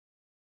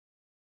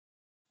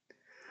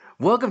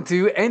Welcome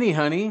to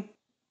Anyhoney.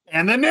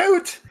 And the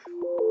Newt.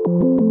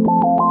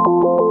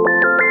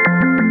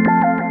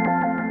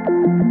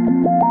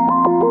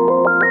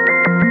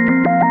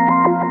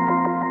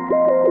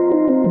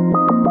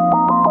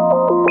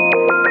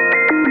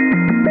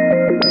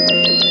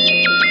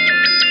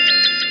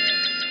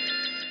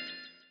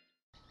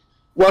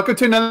 Welcome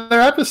to another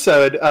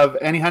episode of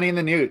Anyhoney and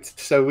the Newt.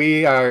 So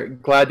we are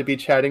glad to be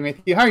chatting with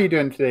you. How are you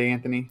doing today,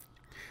 Anthony?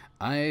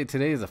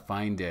 Today is a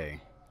fine day.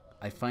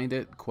 I find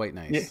it quite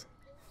nice.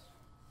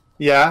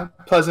 Yeah,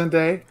 pleasant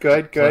day.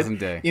 Good. Pleasant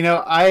day. You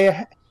know,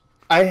 I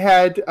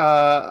had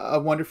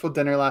a wonderful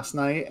dinner last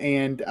night,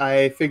 and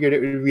I figured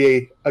it would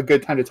be a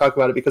good time to talk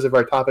about it because of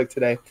our topic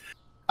today.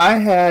 I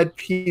had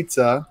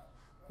pizza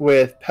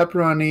with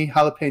pepperoni,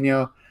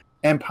 jalapeno,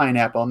 and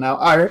pineapple. Now,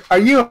 are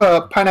you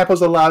a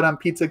pineapples allowed on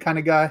pizza kind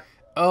of guy?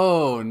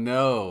 Oh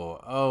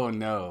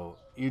no!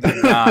 You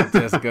did not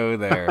just go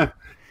there.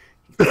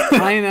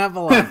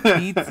 Pineapple on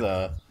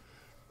pizza.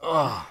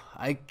 Oh,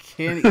 I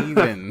can't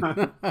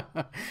even.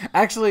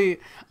 Actually,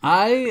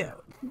 I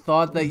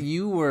thought that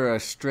you were a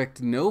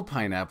strict no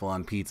pineapple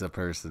on pizza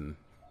person.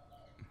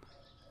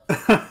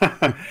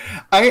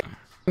 I'm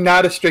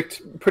not a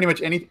strict. Pretty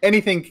much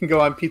anything can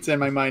go on pizza in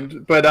my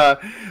mind.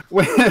 But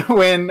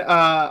when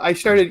I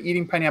started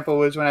eating pineapple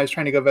was when I was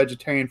trying to go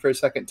vegetarian for a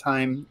second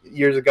time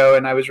years ago,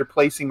 and I was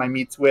replacing my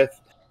meats with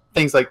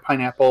things like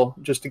pineapple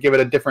just to give it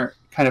a different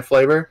kind of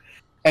flavor.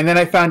 And then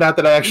I found out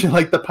that I actually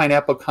like the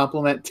pineapple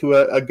complement to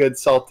a good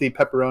salty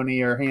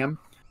pepperoni or ham.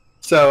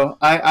 So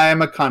I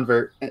am a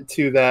convert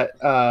to that,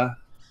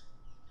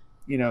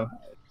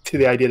 to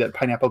the idea that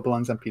pineapple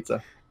belongs on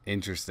pizza.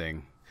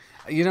 Interesting.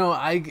 You know,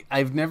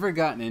 I've never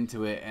gotten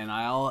into it, and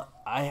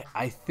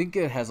I think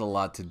it has a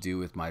lot to do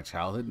with my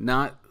childhood,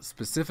 not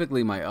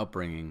specifically my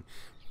upbringing,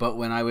 but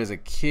when I was a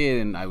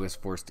kid and I was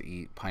forced to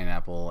eat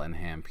pineapple and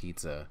ham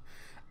pizza,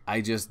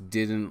 I just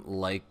didn't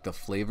like the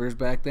flavors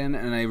back then,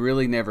 and I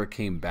really never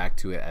came back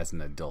to it as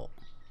an adult.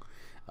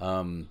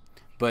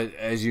 But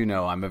as you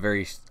know, I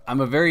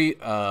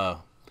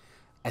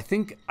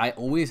think I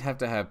always have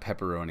to have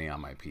pepperoni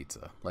on my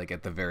pizza, like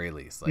at the very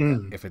least.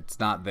 Like if it's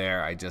not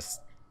there, I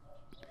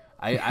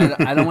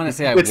don't want to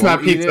say I It's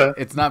won't not eat pizza. it.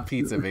 It's not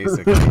pizza,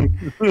 basically.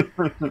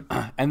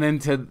 And then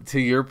to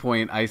your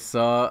point, I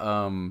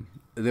saw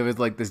there was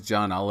like this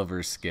John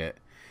Oliver skit,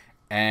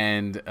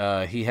 and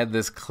he had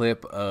this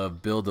clip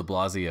of Bill de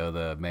Blasio,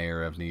 the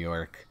mayor of New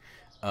York,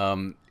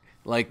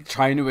 like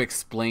trying to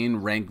explain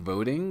rank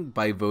voting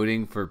by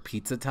voting for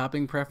pizza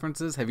topping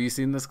preferences. Have you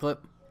seen this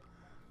clip?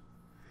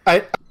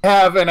 I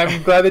have, and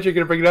I'm glad that you're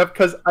going to bring it up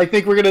because I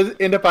think we're going to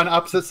end up on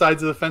opposite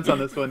sides of the fence on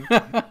this one.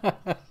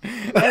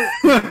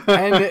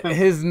 And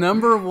his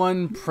number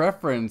one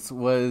preference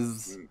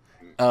was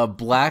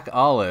black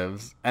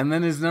olives, and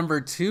then his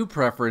number two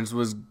preference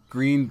was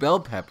green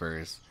bell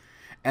peppers.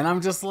 And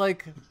I'm just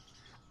like,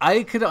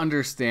 I could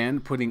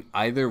understand putting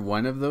either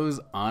one of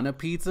those on a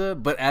pizza,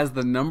 but as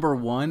the number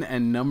one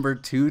and number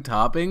two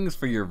toppings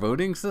for your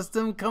voting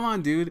system, come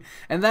on, dude.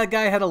 And that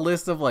guy had a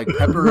list of like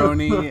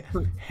pepperoni,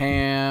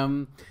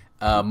 ham,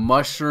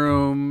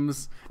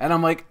 mushrooms, and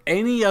I'm like,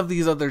 any of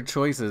these other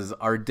choices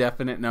are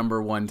definite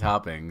number one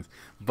toppings,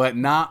 but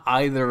not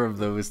either of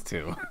those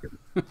two.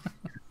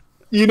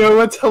 You know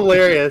what's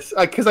hilarious?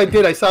 Because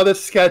I saw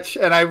this sketch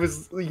and I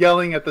was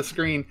yelling at the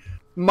screen.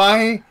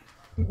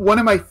 One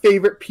of my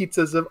favorite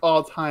pizzas of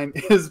all time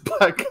is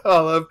black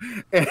olive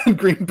and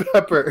green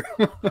pepper.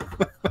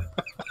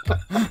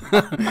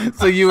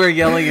 So you were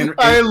yelling and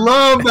I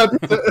love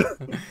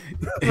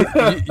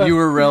that. you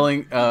were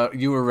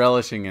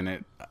relishing in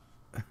it.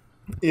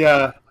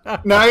 Yeah.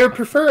 Now I would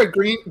prefer a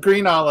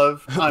green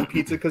olive on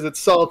pizza because it's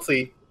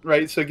salty,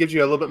 right? So it gives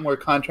you a little bit more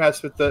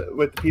contrast with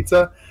the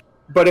pizza.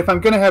 But if I'm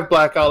going to have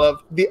black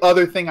olive, the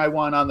other thing I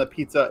want on the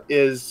pizza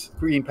is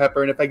green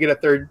pepper. And if I get a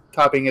third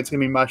topping, it's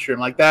going to be mushroom.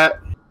 Like, that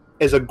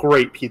is a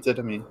great pizza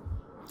to me.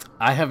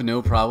 I have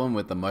no problem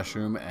with the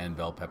mushroom and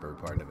bell pepper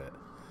part of it.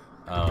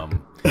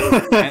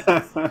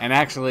 And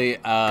actually,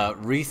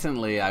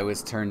 recently I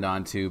was turned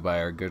on to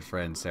by our good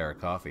friend Sarah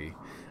Coffey.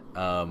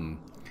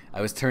 I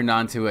was turned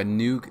on to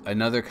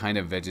another kind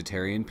of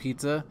vegetarian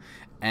pizza.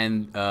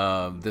 And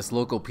this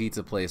local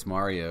pizza place,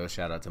 Mario,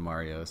 shout out to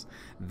Mario's,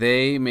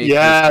 they make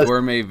this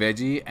gourmet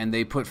veggie, and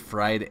they put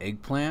fried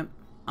eggplant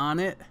on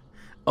it.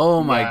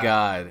 Oh my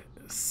God,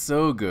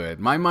 so good.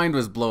 My mind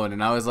was blown,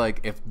 and I was like,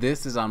 if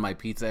this is on my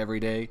pizza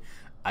every day,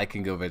 I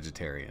can go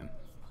vegetarian.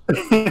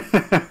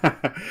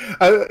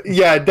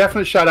 Yeah,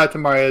 definitely shout out to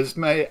Mario's.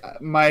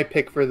 My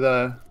pick for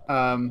the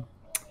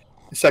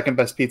second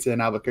best pizza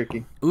in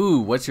Albuquerque. Ooh,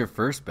 what's your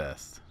first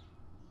best?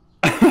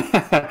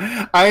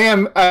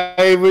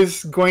 I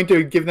was going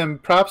to give them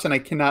props, and I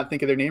cannot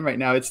think of their name right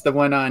now. It's the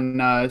one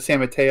on San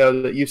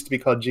Mateo that used to be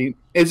called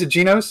Is it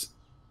Geno's?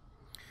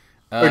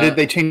 Or did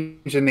they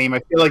change the name? I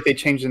feel like they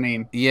changed the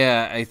name.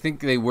 Yeah, I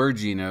think they were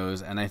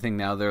Geno's, and I think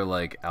now they're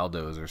like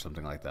Aldo's or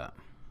something like that.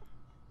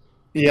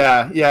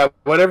 Yeah.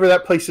 Whatever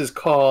that place is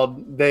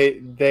called,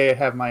 they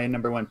have my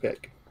number one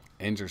pick.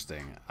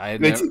 Interesting.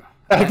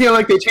 I feel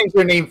like they changed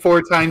their name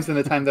 4 times in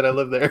the time that I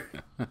lived there.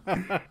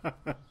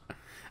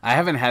 I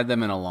haven't had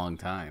them in a long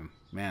time.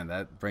 Man,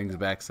 that brings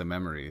back some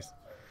memories.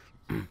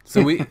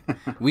 So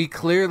we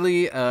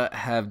clearly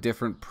have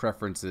different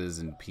preferences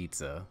in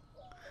pizza.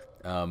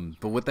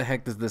 But what the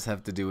heck does this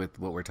have to do with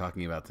what we're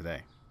talking about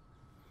today?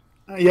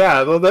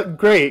 Yeah, well,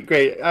 great.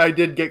 I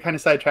did get kind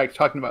of sidetracked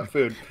talking about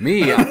food.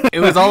 Me, it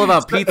was all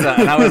about pizza,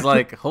 and I was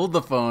like, hold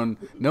the phone.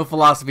 No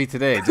philosophy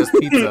today, just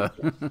pizza.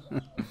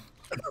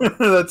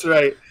 That's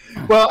right.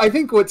 Well, I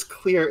think what's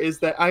clear is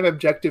that I'm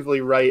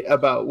objectively right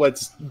about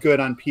what's good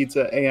on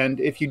pizza. And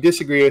if you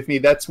disagree with me,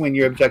 that's when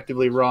you're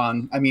objectively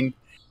wrong. I mean,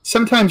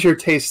 sometimes your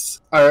tastes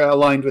are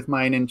aligned with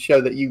mine and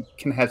show that you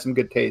can have some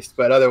good taste.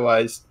 But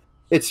otherwise,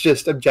 it's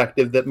just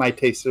objective that my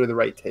tastes are the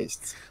right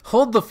tastes.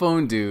 Hold the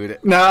phone, dude.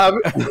 No.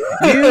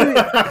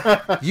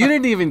 You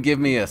didn't even give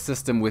me a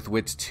system with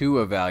which to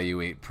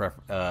evaluate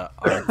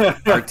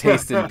our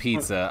taste in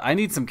pizza. I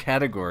need some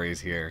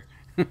categories here.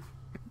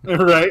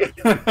 Right.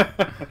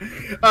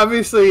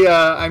 Obviously,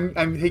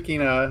 I'm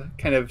taking a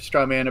kind of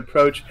straw man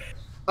approach.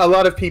 A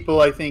lot of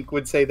people, I think,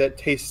 would say that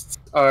tastes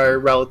are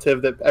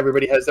relative, that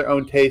everybody has their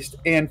own taste.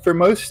 And for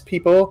most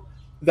people,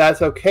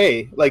 that's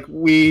okay. Like,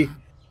 we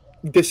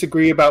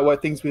disagree about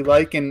what things we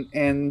like,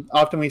 and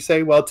often we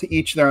say, well, to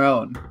each their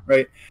own,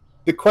 right?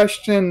 The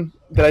question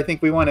that I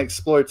think we want to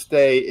explore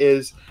today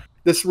is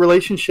this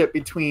relationship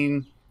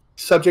between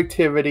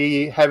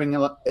subjectivity, having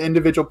an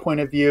individual point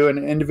of view and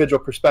an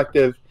individual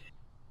perspective,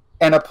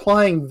 and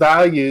applying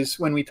values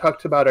when we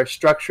talked about our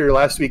structure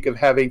last week of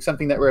having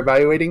something that we're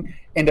evaluating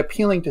and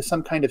appealing to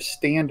some kind of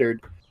standard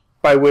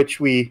by which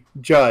we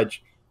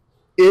judge.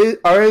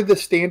 Are the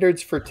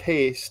standards for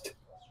taste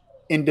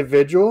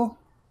individual,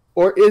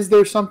 or is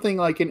there something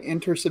like an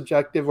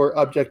intersubjective or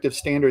objective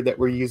standard that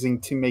we're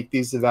using to make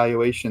these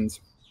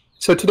evaluations?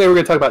 So today we're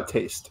going to talk about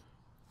taste.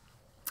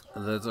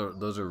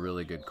 Those are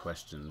really good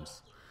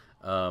questions.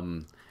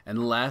 And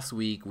last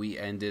week we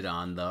ended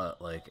on the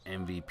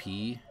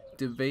MVP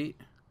debate,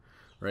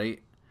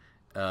 right?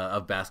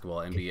 Of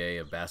basketball,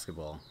 NBA of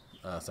basketball.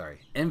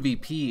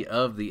 MVP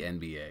of the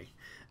NBA.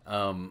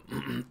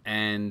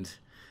 And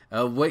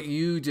what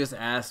you just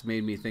asked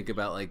made me think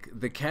about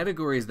the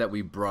categories that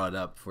we brought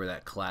up for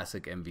that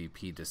classic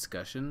MVP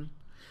discussion.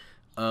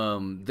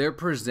 They're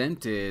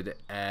presented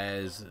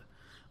as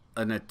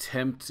an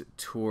attempt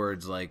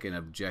towards an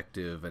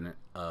objective and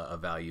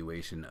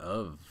evaluation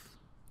of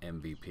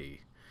MVP,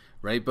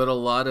 right? But a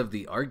lot of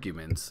the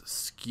arguments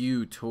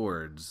skew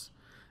towards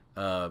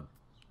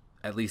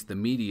at least the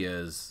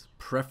media's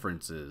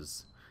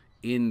preferences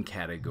in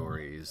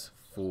categories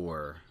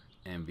for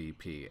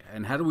MVP.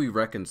 And how do we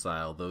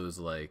reconcile those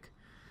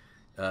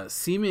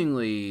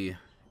seemingly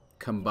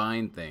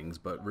combined things,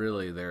 but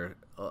really they're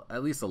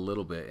at least a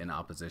little bit in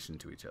opposition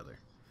to each other?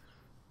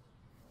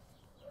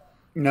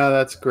 No,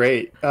 that's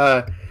great.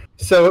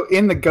 So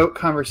in the GOAT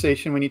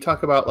conversation, when you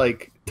talk about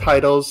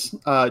titles,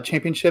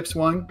 championships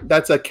won,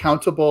 that's a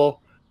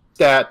countable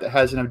stat that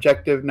has an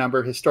objective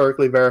number,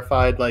 historically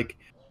verified.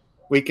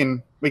 We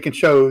can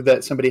show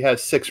that somebody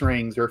has 6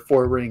 rings or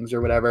 4 rings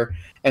or whatever,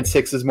 and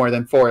 6 is more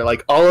than 4.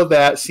 All of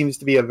that seems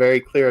to be a very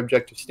clear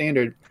objective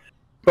standard.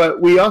 But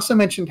we also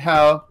mentioned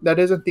how that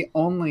isn't the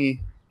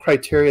only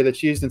criteria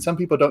that's used, and some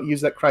people don't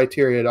use that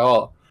criteria at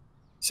all.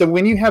 So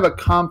when you have a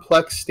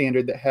complex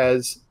standard that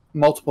has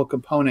multiple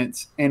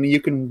components and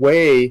you can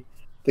weigh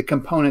the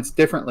components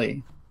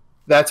differently,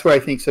 that's where I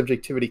think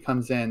subjectivity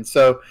comes in.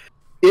 So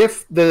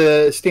if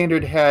the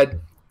standard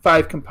had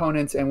 5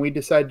 components and we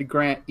decide to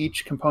grant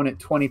each component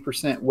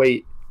 20%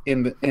 weight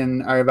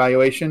in our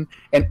evaluation,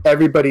 and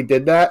everybody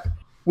did that,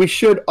 we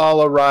should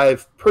all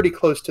arrive pretty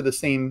close to the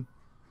same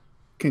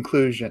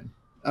conclusion.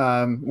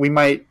 We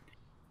might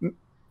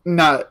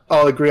not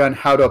all agree on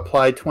how to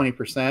apply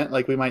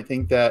 20%. We might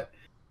think that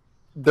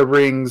the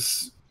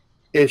rings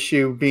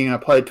issue being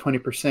applied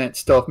 20%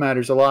 still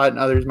matters a lot, and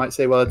others might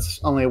say, well, it's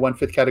only a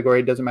 1/5 category,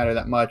 it doesn't matter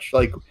that much.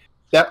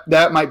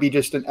 That might be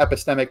just an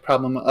epistemic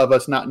problem of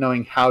us not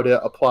knowing how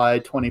to apply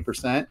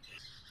 20%.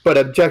 But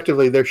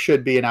objectively, there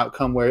should be an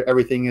outcome where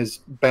everything is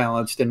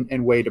balanced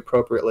and weighed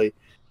appropriately.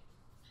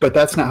 But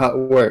that's not how it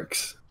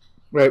works,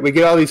 right? We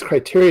get all these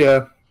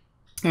criteria,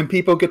 and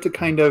people get to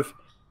kind of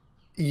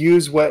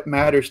use what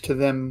matters to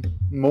them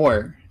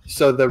more.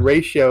 So the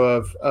ratio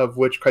of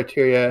which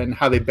criteria and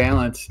how they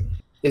balance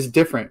is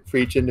different for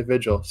each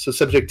individual. So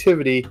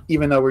subjectivity,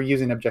 even though we're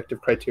using objective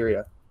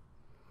criteria.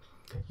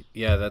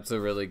 Yeah, that's a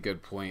really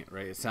good point,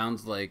 right? It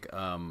sounds like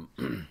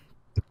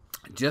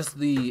just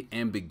the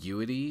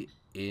ambiguity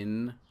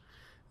in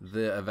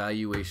the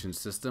evaluation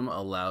system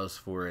allows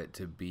for it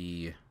to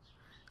be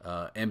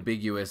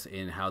ambiguous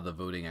in how the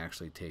voting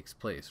actually takes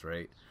place,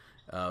 right?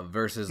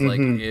 Versus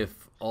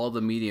if all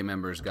the media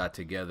members got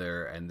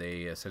together and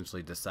they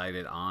essentially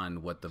decided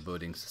on what the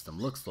voting system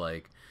looks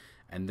like,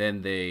 and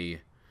then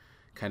they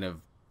kind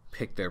of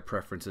pick their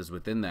preferences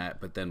within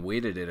that, but then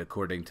weighted it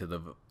according to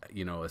the,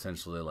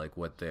 essentially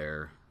what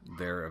their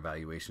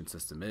evaluation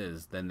system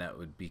is, then that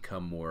would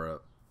become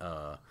more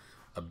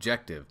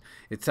objective.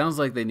 It sounds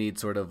like they need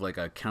sort of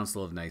a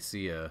Council of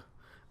Nicaea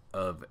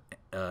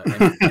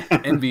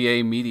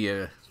NBA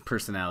media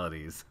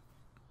personalities.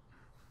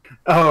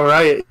 Oh,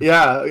 right.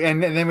 Yeah.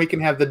 And then we can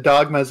have the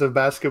dogmas of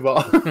basketball.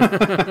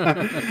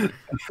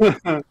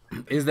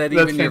 Is that That's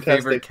even your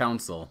favorite fantastic.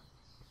 council?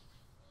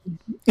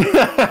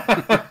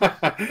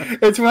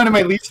 It's one of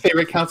my least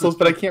favorite councils,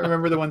 but I can't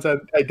remember the ones I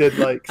did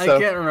like. I So,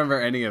 can't remember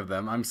any of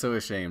them. I'm so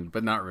ashamed,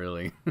 but not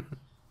really.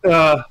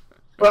 uh,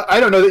 well,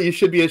 I don't know that you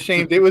should be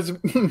ashamed. It was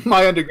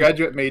my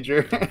undergraduate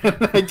major.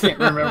 I can't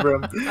remember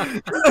them.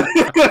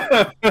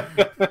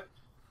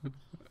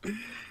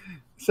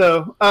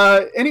 So,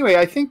 anyway,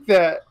 I think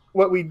that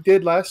what we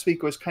did last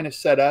week was kind of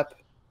set up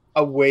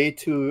a way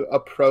to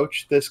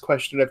approach this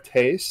question of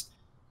taste,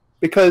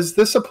 because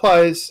this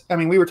applies. I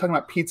mean, we were talking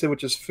about pizza,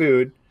 which is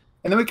food,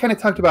 and then we kind of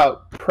talked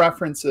about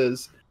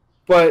preferences,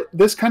 but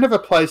this kind of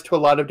applies to a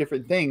lot of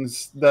different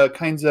things. The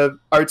kinds of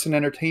arts and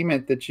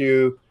entertainment that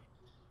you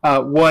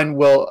one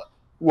will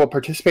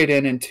participate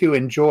in, and two,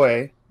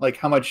 enjoy. Like,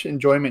 how much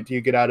enjoyment do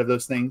you get out of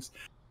those things?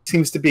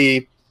 Seems to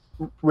be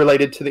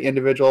related to the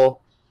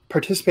individual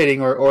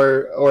participating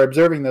or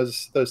observing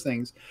those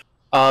things.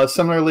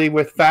 Similarly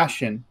with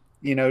fashion,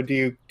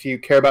 do you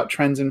care about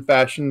trends in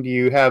fashion? Do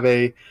you have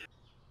a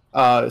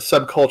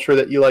subculture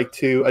that you like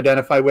to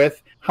identify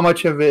with? How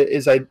much of it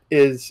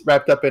is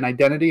wrapped up in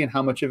identity, and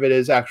how much of it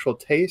is actual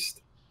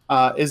taste?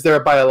 Is there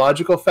a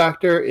biological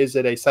factor? Is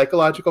it a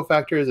psychological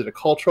factor? Is it a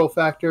cultural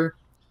factor?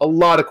 A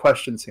lot of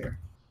questions here.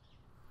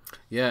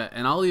 Yeah,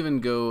 and I'll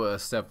even go a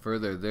step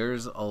further.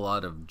 There's a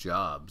lot of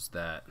jobs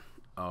that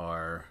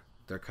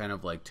they're kind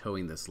of like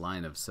towing this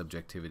line of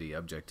subjectivity,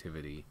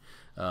 objectivity.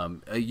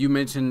 You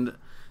mentioned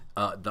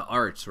the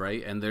arts,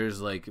 right? And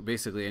there's like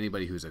basically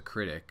anybody who's a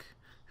critic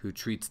who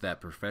treats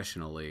that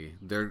professionally.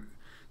 They're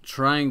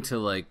trying to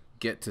like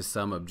get to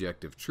some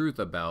objective truth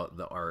about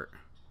the art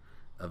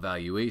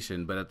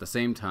evaluation, but at the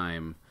same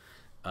time,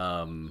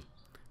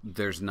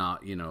 there's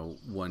not,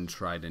 one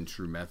tried and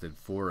true method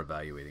for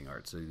evaluating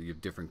art. So you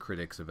have different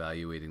critics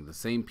evaluating the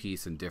same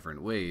piece in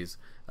different ways.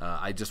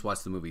 I just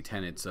watched the movie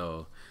Tenet,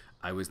 so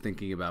I was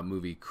thinking about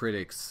movie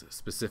critics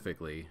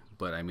specifically,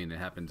 but I mean, it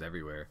happens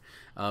everywhere.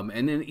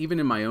 And then even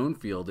in my own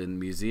field, in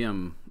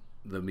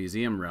the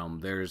museum realm,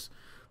 there's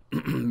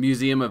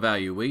museum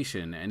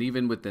evaluation. And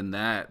even within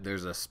that,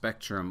 there's a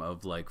spectrum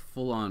of like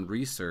full-on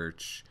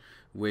research,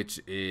 which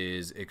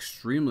is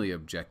extremely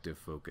objective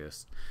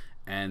focused.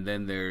 And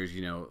then there's,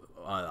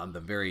 on the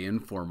very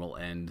informal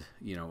end,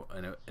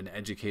 an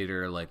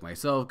educator like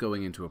myself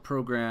going into a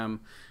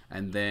program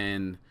and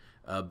then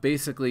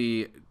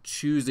basically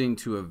choosing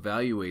to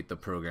evaluate the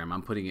program.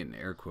 I'm putting it in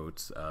air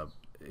quotes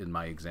in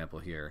my example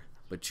here,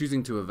 but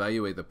choosing to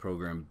evaluate the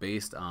program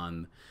based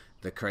on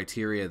the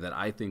criteria that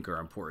I think are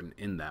important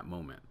in that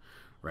moment,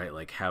 right?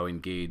 Like how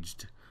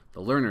engaged the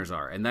learners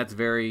are. And that's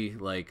very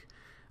like,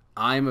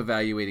 I'm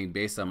evaluating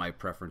based on my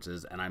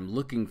preferences, and I'm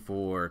looking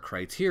for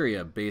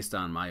criteria based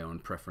on my own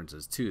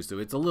preferences too. So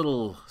it's a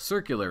little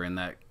circular in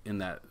that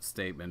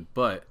statement,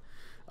 but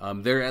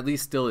there at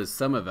least still is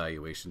some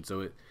evaluation.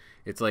 So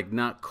it's like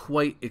not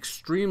quite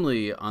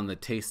extremely on the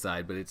taste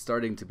side, but it's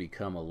starting to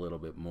become a little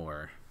bit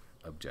more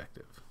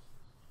objective.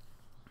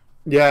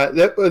 Yeah,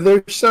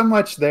 there's so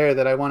much there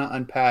that I want to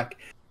unpack,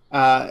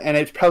 and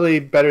it's probably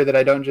better that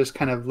I don't just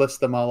kind of list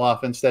them all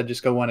off. Instead,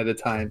 just go one at a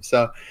time.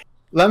 So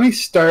let me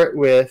start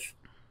with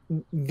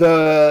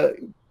the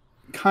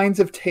kinds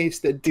of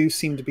taste that do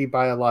seem to be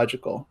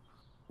biological,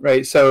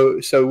 right? So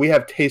we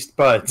have taste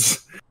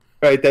buds,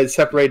 right, that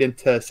separate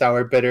into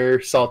sour,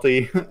 bitter,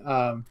 salty,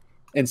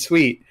 and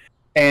sweet.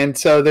 And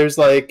so there's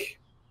like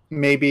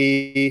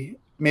maybe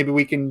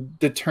we can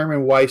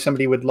determine why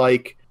somebody would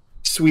like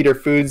sweeter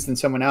foods than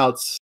someone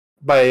else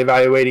by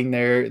evaluating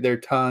their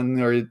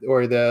tongue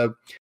or the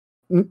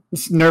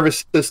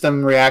nervous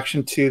system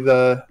reaction to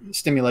the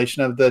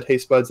stimulation of the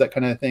taste buds, that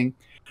kind of thing.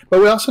 But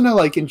we also know,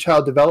 like in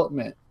child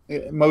development,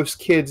 most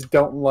kids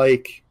don't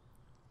like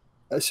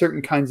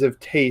certain kinds of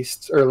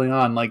tastes early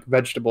on. Like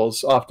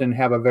vegetables often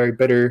have a very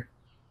bitter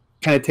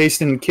kind of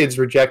taste, and kids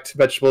reject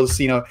vegetables.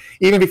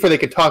 Even before they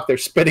could talk, they're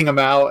spitting them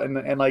out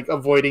and like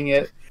avoiding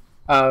it.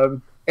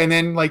 And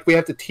then like we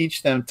have to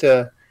teach them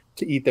to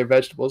eat their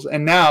vegetables.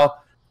 And now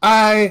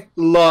I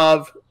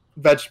love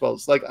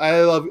vegetables. Like I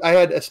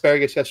had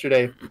asparagus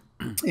yesterday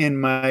in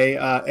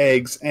my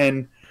eggs,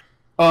 and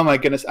oh my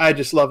goodness, I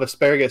just love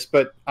asparagus,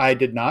 but I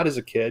did not as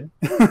a kid.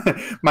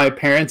 My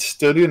parents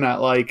still do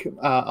not like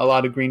a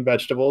lot of green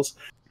vegetables.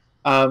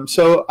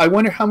 So I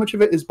wonder how much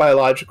of it is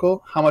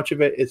biological, how much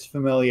of it is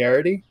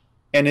familiarity,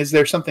 and is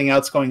there something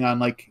else going on?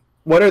 Like,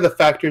 what are the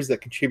factors that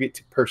contribute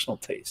to personal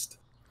taste?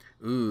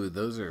 Ooh,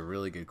 those are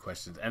really good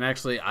questions. And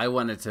actually, I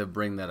wanted to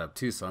bring that up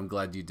too, so I'm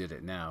glad you did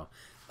it now.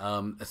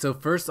 So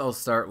first I'll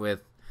start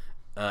with,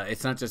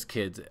 it's not just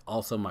kids.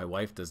 Also, my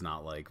wife does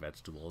not like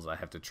vegetables. I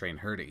have to train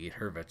her to eat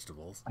her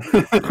vegetables.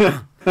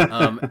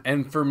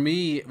 And for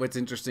me, what's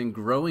interesting,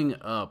 growing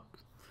up,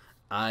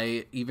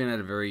 I, even at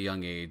a very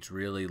young age,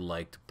 really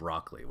liked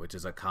broccoli, which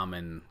is a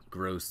common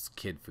gross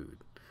kid food,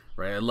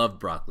 right? I loved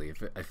broccoli.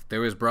 If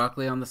there was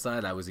broccoli on the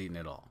side, I was eating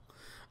it all.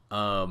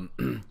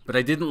 But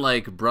I didn't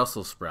like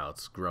Brussels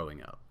sprouts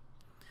growing up.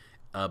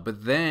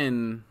 But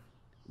then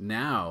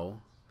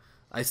now,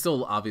 I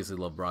still obviously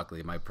love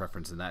broccoli. My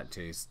preference in that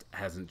taste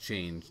hasn't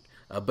changed.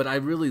 But I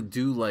really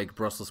do like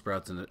Brussels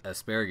sprouts and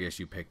asparagus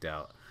you picked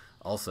out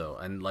also.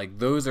 And like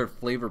those are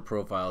flavor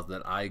profiles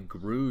that I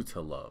grew to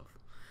love.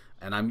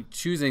 And I'm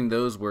choosing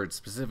those words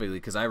specifically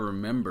because I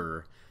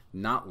remember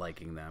not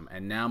liking them.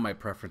 And now my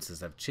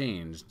preferences have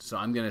changed. So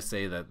I'm going to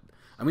say that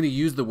I'm going to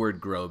use the word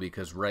grow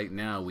because right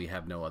now we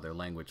have no other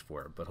language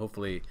for it. But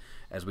hopefully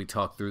as we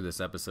talk through this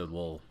episode,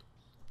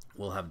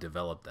 we'll have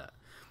developed that.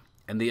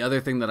 And the other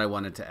thing that I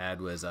wanted to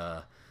add was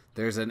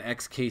there's an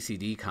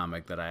ex-KCD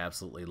comic that I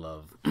absolutely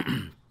love.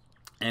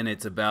 And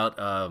it's about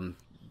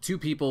two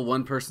people.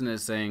 One person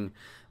is saying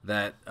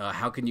that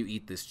how can you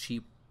eat this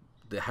cheap,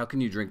 how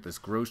can you drink this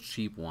gross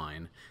cheap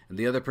wine? And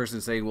the other person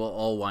is saying, well,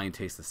 all wine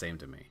tastes the same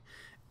to me.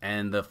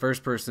 And the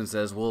first person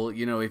says, well,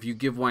 you know, if you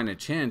give wine a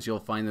chance, you'll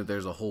find that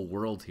there's a whole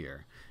world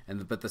here.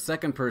 But the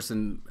second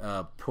person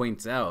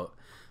points out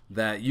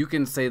that you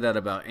can say that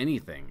about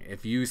anything.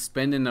 If you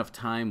spend enough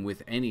time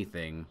with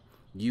anything,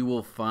 you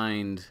will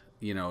find,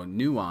 you know,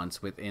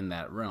 nuance within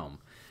that realm.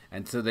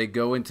 And so they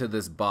go into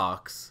this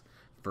box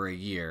for a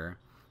year,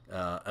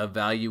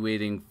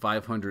 evaluating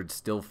 500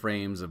 still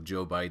frames of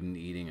Joe Biden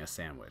eating a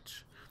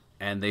sandwich.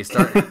 And they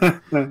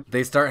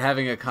start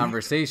having a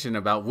conversation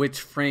about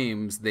which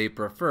frames they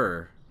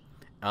prefer.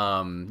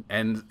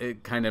 And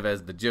it kind of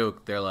as the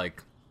joke, they're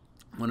like,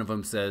 one of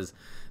them says,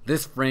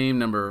 this frame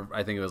number,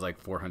 I think it was like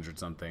 400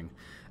 something,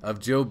 of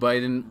Joe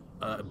Biden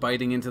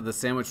biting into the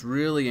sandwich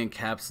really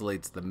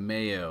encapsulates the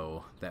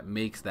mayo that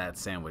makes that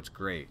sandwich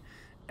great.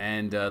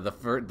 And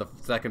the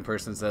second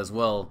person says,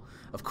 well,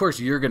 of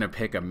course you're going to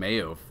pick a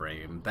mayo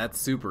frame. That's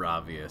super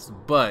obvious.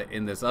 But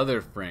in this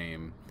other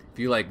frame, if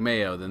you like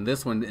mayo, then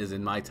this one is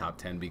in my top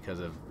 10 because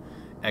of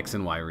X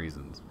and Y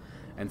reasons.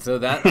 And so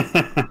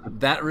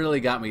that really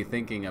got me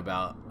thinking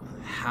about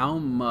how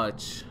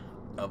much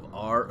of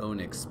our own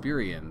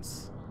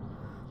experience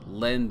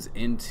lends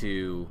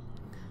into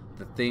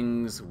the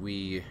things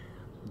we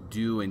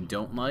do and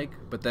don't like,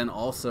 but then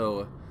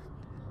also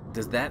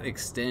does that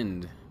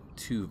extend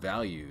to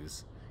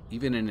values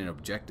even in an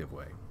objective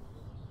way?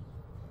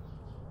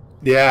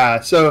 Yeah,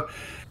 so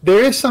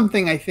there is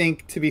something I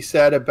think to be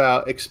said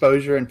about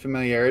exposure and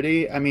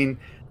familiarity. I mean,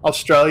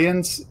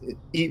 Australians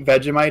eat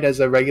Vegemite as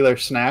a regular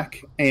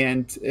snack,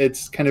 and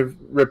it's kind of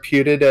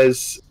reputed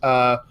as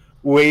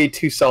way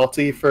too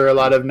salty for a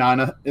lot of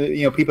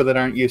people that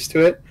aren't used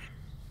to it.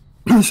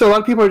 So a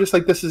lot of people are just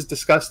like, this is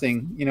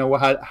disgusting. You know,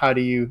 how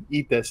do you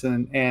eat this?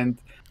 And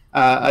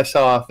I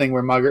saw a thing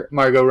where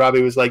Margot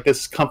Robbie was like, this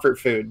is comfort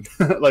food.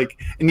 Like,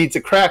 it needs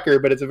a cracker,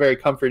 but it's a very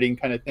comforting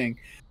kind of thing.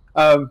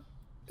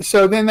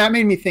 So then that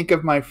made me think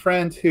of my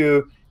friend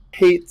who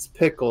hates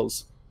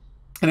pickles.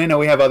 And I know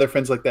we have other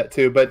friends like that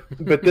too, but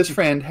this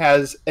friend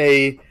has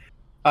a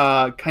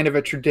kind of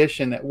a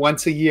tradition that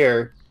once a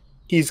year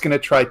he's going to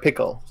try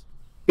pickles,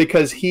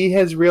 because he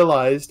has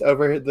realized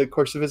over the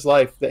course of his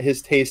life that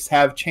his tastes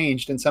have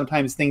changed, and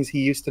sometimes things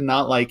he used to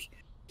not like,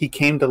 he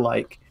came to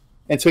like.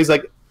 And so he's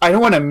like, I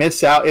don't want to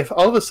miss out. If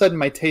all of a sudden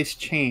my tastes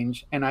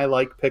change and I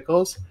like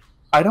pickles,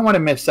 I don't want to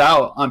miss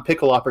out on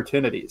pickle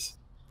opportunities.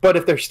 But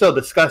if they're still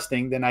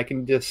disgusting, then I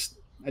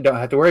don't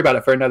have to worry about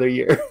it for another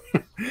year.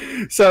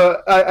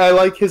 So I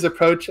like his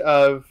approach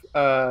of,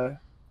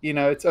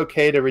 it's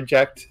okay to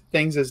reject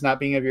things as not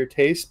being of your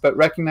taste, but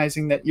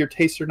recognizing that your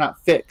tastes are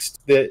not fixed,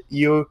 that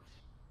you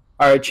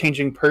are a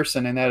changing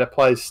person, and that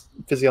applies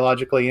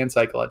physiologically and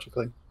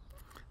psychologically.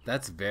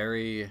 That's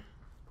very,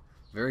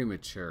 very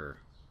mature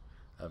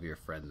of your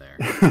friend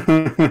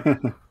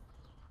there.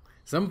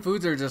 Some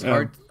foods are just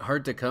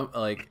hard to come,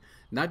 like,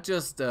 not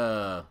just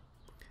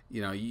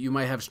you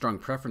might have strong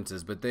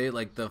preferences, but they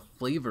like the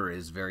flavor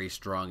is very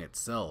strong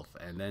itself,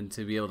 and then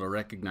to be able to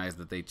recognize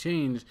that they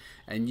change,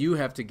 and you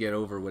have to get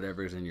over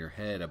whatever's in your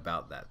head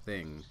about that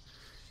thing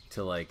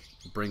to like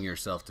bring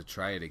yourself to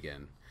try it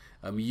again.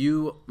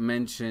 You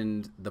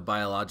mentioned the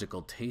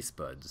biological taste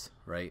buds,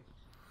 right?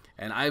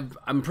 And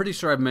I'm pretty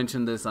sure I've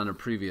mentioned this on a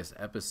previous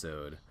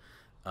episode,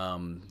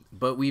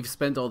 but we've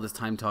spent all this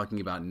time talking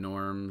about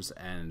norms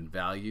and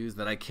values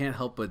that I can't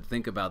help but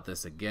think about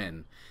this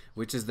again,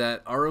 which is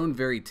that our own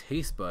very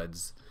taste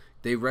buds,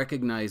 they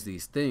recognize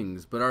these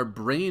things, but our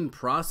brain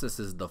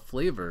processes the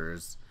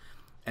flavors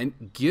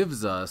and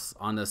gives us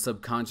on a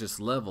subconscious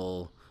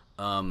level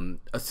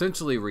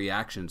essentially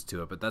reactions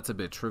to it, but that's a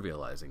bit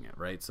trivializing it,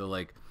 right? So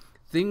like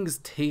things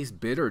taste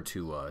bitter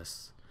to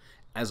us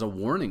as a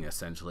warning,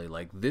 essentially,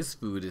 like this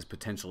food is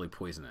potentially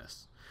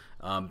poisonous.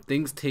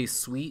 Things taste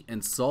sweet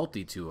and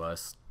salty to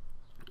us,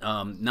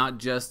 not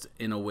just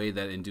in a way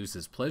that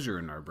induces pleasure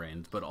in our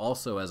brains, but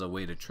also as a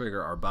way to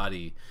trigger our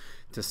body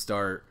to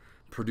start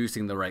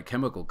producing the right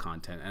chemical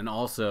content. And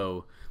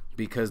also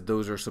because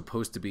those are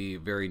supposed to be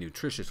very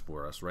nutritious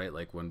for us, right?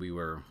 Like when we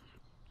were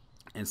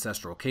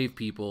ancestral cave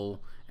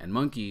people and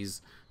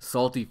monkeys,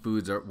 salty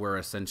foods were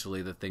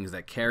essentially the things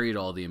that carried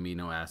all the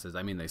amino acids.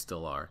 I mean, they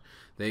still are.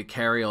 They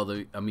carry all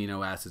the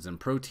amino acids and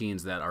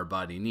proteins that our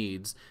body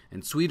needs,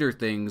 and sweeter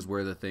things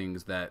were the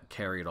things that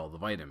carried all the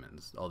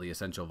vitamins, all the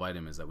essential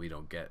vitamins that we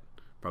don't get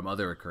from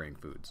other occurring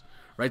foods,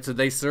 right? So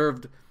they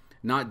served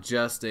not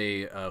just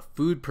a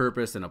food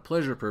purpose and a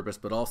pleasure purpose,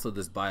 but also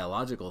this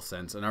biological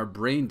sense, and our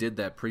brain did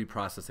that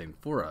pre-processing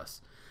for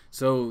us.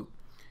 So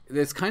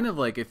it's kind of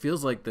like, it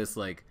feels like this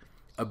like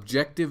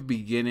objective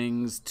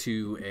beginnings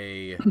to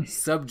a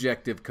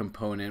subjective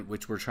component,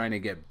 which we're trying to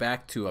get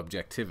back to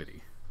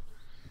objectivity.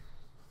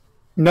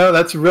 No,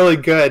 that's really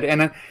good.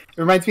 And it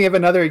reminds me of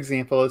another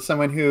example of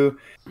someone who,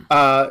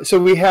 so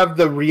we have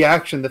the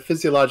reaction, the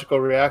physiological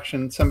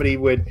reaction. Somebody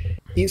would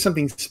eat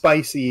something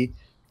spicy,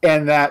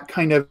 and that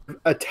kind of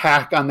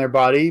attack on their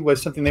body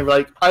was something they were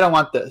like, I don't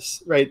want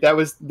this, right? That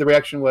was, the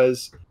reaction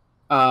was,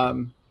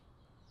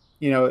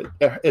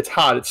 it's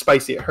hot, it's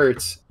spicy, it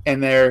hurts.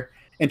 And their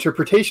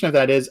interpretation of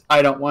that is,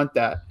 I don't want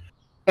that.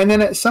 And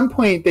then at some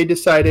point they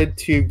decided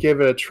to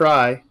give it a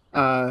try,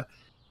 and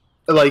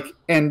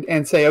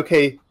say,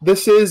 okay,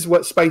 this is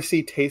what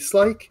spicy tastes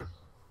like,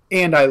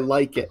 and I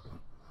like it.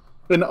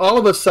 Then all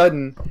of a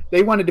sudden,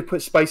 they wanted to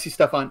put spicy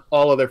stuff on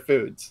all of their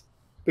foods,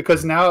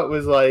 because now it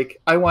was like,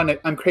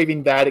 I'm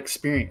craving that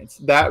experience.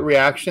 That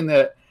reaction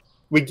that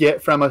we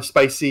get from a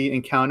spicy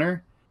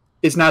encounter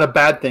is not a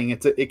bad thing.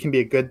 It can be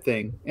a good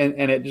thing,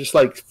 and it just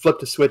like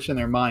flipped a switch in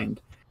their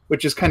mind,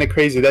 which is kind of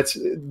crazy. That's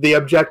the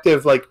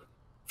objective, like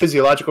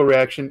physiological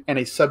reaction, and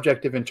a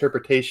subjective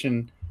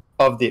interpretation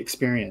of the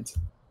experience.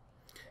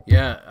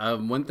 Yeah,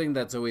 one thing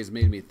that's always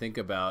made me think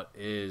about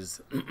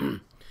is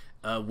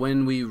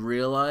when we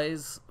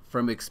realize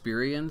from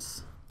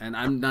experience, and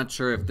I'm not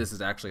sure if this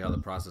is actually how the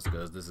process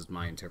goes, this is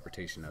my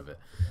interpretation of it.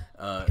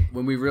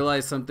 When we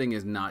realize something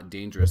is not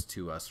dangerous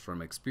to us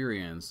from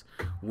experience,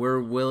 we're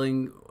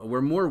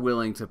more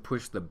willing to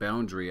push the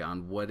boundary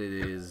on what it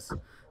is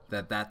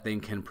that thing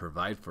can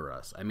provide for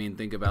us. I mean,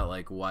 think about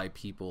like why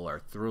people are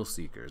thrill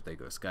seekers. They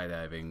go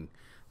skydiving,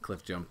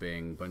 cliff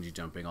jumping, bungee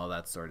jumping, all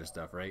that sort of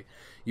stuff, right?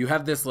 You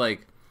have this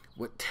like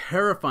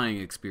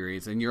terrifying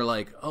experience, and you're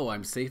like, oh,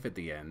 I'm safe at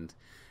the end.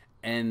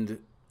 And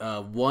the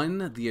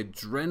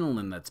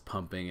adrenaline that's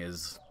pumping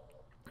is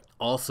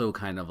also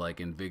kind of like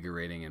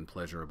invigorating and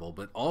pleasurable,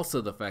 but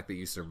also the fact that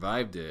you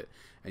survived it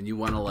and you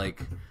want to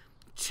like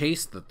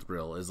chase the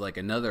thrill is like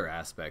another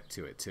aspect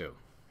to it too.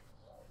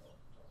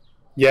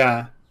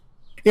 Yeah,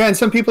 and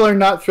some people are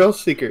not thrill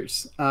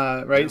seekers,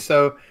 right? Yeah.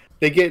 So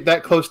they get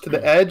that close to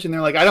the edge and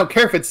they're like, I don't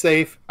care if it's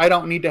safe. I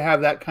don't need to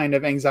have that kind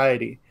of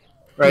anxiety,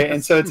 right?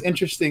 And so it's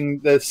interesting.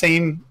 The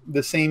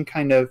same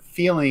kind of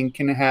feeling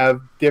can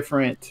have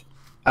different.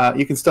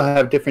 You can still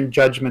have different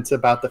judgments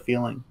about the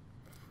feeling.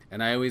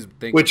 And I always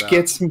think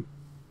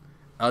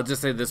I'll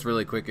just say this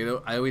really quick.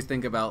 I always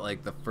think about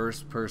like the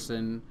first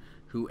person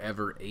who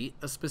ever ate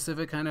a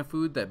specific kind of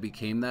food that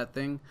became that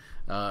thing.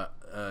 A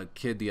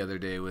kid the other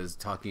day was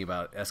talking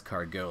about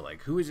escargot,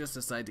 like who would just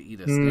decide to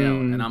eat a snail?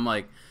 And I'm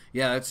like,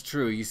 yeah, that's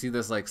true. You see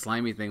this like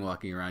slimy thing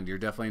walking around, you're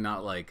definitely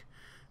not like,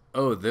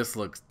 oh, this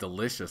looks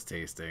delicious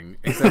tasting.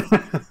 Except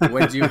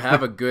when you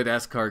have a good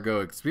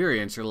escargot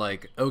experience, you're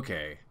like,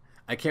 okay,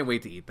 I can't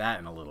wait to eat that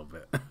in a little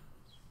bit.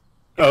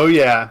 Oh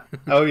yeah.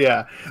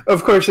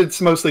 Of course,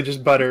 it's mostly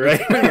just butter,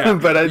 right? Yeah.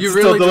 But it's you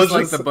really still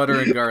delicious. Just like the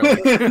butter and garlic.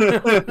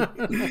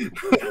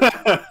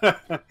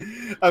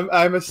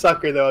 I'm a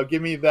sucker, though.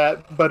 Give me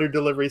that butter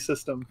delivery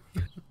system.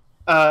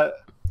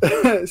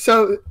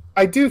 So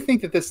I do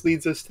think that this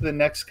leads us to the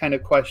next kind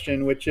of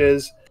question, which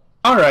is,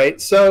 all right,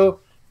 so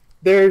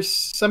there's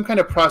some kind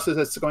of process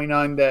that's going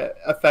on that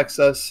affects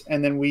us,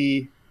 and then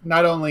we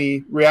not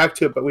only react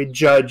to it, but we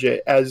judge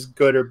it as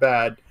good or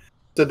bad.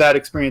 So that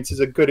experience is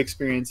a good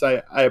experience.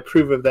 I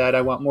approve of that.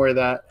 I want more of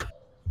that.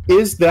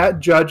 Is that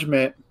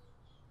judgment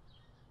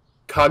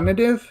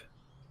cognitive,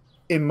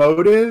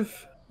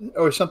 emotive,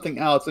 or something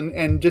else?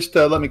 And just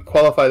to let me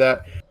qualify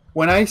that,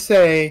 when I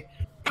say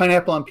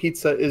pineapple on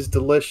pizza is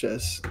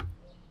delicious,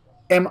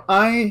 am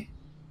I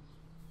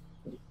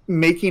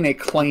making a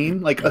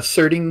claim, like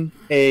asserting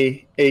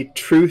a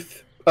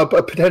truth, a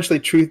potentially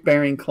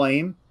truth-bearing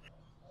claim?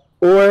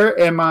 Or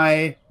am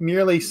I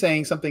merely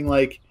saying something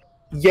like,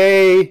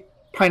 yay,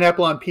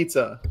 pineapple on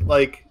pizza,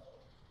 like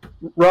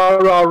rah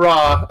rah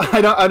rah?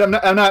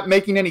 I'm not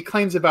making any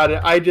claims about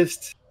it. I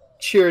just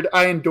cheered.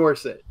 I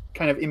endorse it,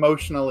 kind of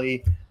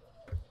emotionally.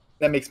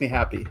 That makes me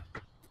happy.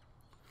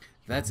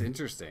 That's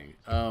interesting,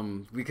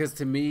 because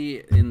to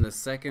me, in the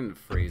second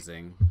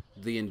phrasing,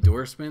 the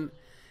endorsement,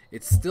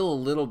 it's still a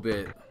little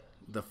bit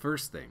the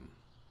first thing.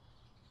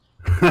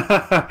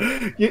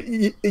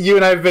 You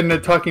and I have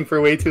been talking for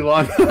way too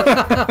long.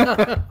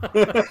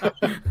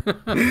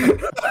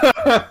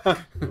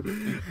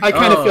 I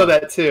kind of feel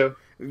that too.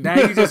 Now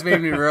you just made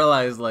me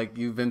realize, like,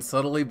 you've been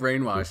subtly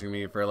brainwashing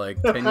me for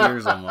like 10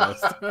 years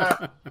almost.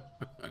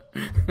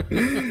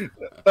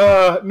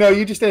 No,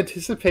 you just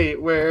anticipate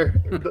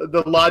where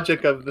the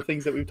logic of the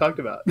things that we've talked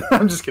about.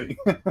 I'm just kidding.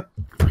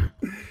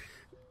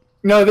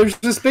 No, there's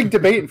this big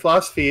debate in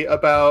philosophy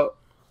about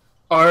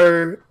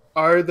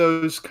are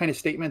those kind of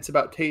statements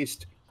about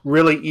taste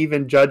really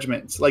even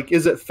judgments? Like,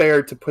 is it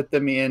fair to put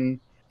them in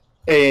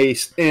a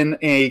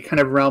kind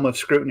of realm of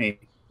scrutiny?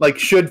 Like,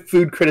 should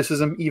food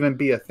criticism even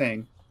be a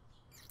thing?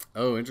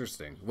 Oh,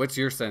 interesting. What's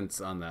your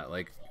sense on that?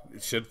 Like,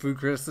 should food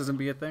criticism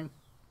be a thing?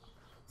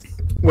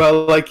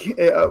 Well, like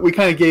we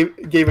kind of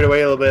gave it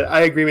away a little bit.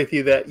 I agree with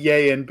you that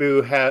yay and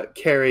boo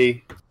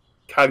carry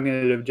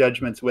cognitive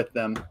judgments with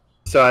them.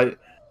 So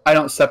I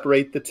don't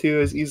separate the two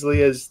as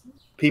easily as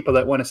people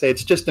that want to say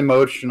it's just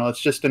emotional.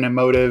 It's just an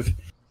emotive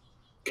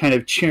kind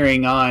of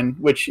cheering on,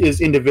 which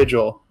is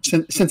individual.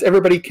 Since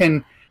everybody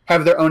can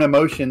have their own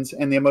emotions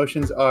and the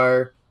emotions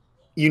are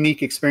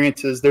unique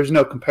experiences, there's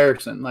no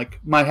comparison. Like,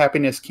 my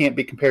happiness can't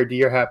be compared to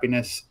your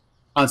happiness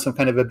on some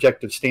kind of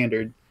objective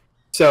standard.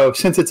 So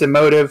since it's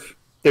emotive,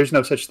 there's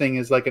no such thing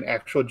as like an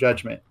actual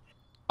judgment.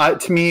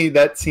 To me,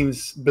 that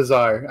seems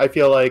bizarre. I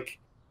feel like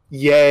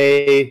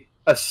yay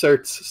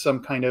asserts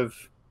some kind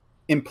of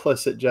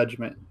implicit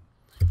judgment.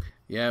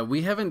 Yeah,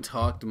 we haven't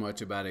talked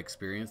much about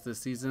experience this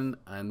season,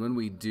 and when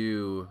we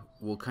do,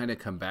 we'll kind of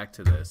come back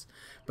to this.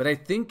 But I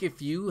think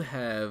if you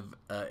have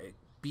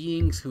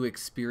beings who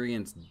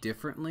experience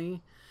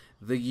differently,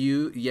 the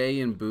yay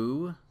and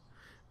boo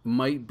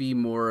might be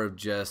more of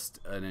just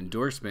an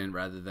endorsement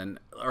rather than,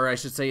 or I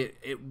should say,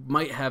 it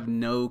might have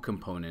no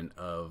component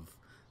of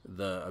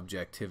the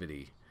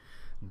objectivity.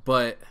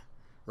 But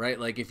right,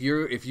 like if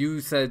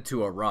you said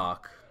to a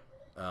rock,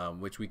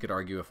 which we could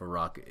argue if a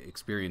rock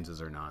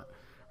experiences or not,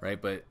 right?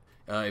 But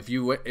if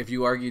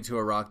you argue to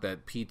a rock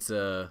that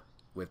pizza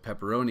with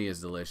pepperoni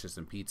is delicious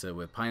and pizza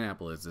with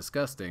pineapple is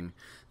disgusting,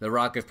 the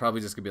rock is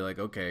probably just gonna be like,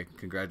 okay,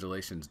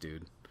 congratulations,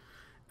 dude.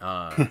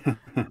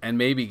 And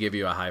maybe give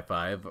you a high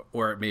five,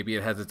 or maybe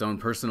it has its own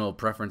personal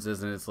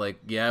preferences and it's like,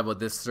 yeah, but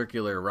this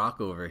circular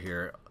rock over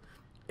here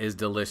is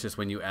delicious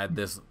when you add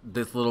this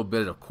little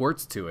bit of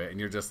quartz to it, and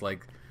you're just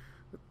like,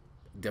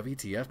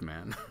 WTF,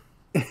 man.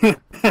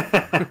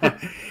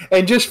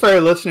 And just for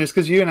our listeners,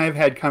 because you and I have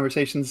had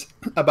conversations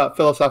about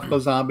philosophical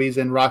zombies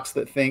and rocks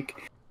that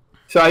think,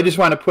 so I just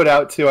want to put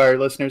out to our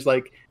listeners,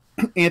 like,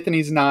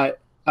 Anthony's not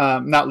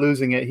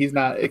losing it. He's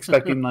not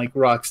expecting like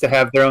rocks to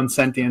have their own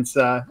sentience.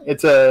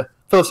 It's a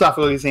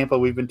philosophical example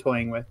we've been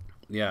toying with.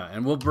 Yeah,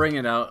 and we'll bring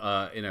it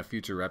out in a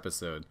future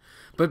episode.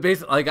 But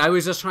basically, like, I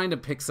was just trying to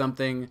pick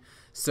something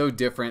so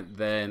different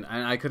than,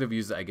 and I could have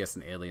used, I guess,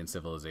 an alien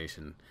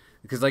civilization.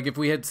 Because, like, if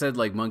we had said,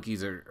 like,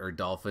 monkeys or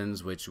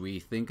dolphins, which we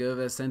think of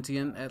as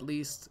sentient, at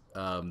least,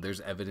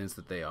 there's evidence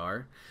that they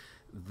are,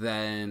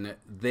 then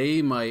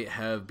they might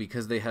have,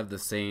 because they have the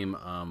same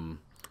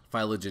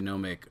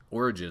phylogenomic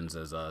origins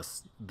as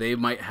us, they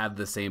might have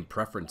the same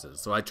preferences.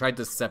 So I tried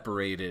to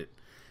separate it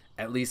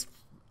at least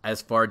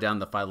as far down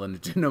the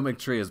phylogenomic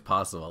tree as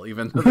possible,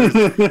 even though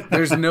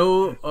there's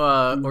no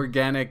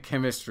organic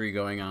chemistry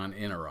going on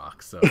in a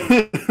rock. So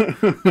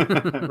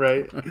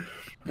right.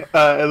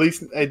 At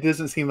least it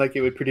doesn't seem like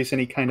it would produce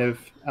any kind of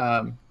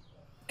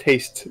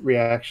taste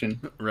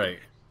reaction. Right.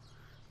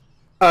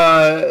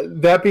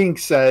 That being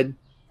said,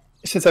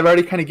 since I've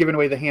already kind of given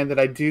away the hand that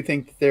I do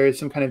think that there is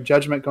some kind of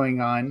judgment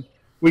going on,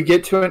 we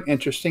get to an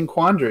interesting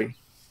quandary.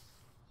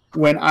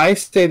 When I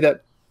say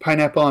that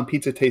pineapple on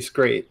pizza tastes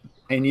great,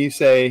 and you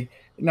say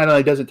not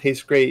only does it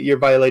taste great, you're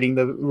violating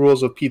the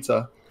rules of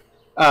pizza,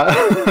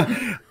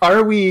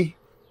 are we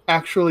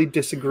actually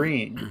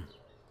disagreeing?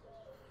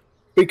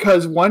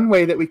 Because one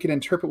way that we can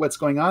interpret what's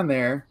going on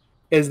there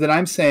is that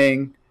I'm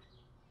saying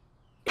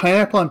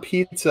pineapple on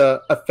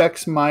pizza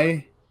affects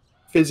my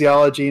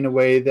physiology in a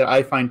way that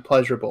I find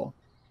pleasurable.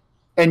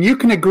 And you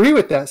can agree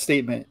with that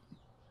statement,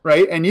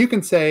 right? And you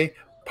can say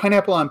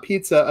pineapple on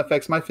pizza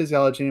affects my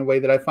physiology in a way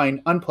that I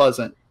find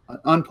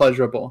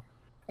unpleasurable.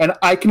 And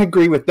I can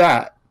agree with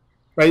that,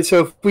 right?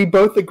 So if we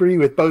both agree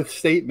with both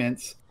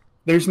statements,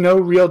 there's no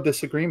real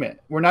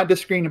disagreement. We're not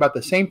disagreeing about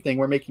the same thing.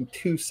 We're making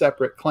two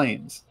separate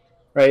claims,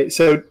 right?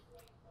 So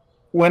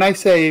when I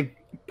say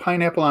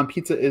pineapple on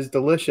pizza is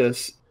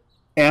delicious,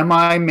 am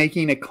I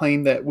making a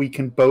claim that we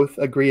can both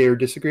agree or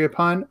disagree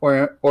upon,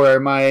 or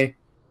am I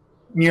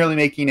merely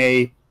making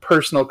a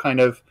personal kind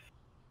of,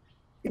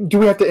 do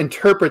we have to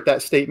interpret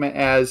that statement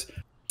as,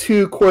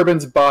 to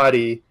Corbin's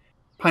body,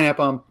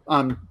 pineapple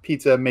on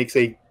pizza makes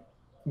a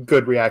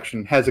good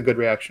reaction, has a good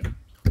reaction?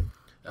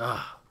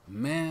 Ah,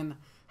 man,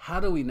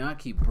 how do we not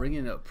keep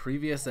bringing up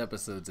previous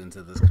episodes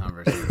into this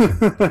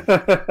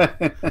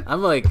conversation?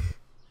 I'm like,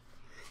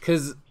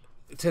 because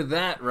to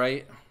that,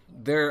 right,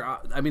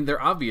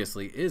 there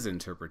obviously is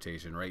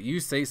interpretation, right? You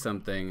say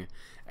something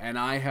and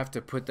I have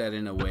to put that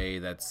in a way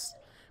that's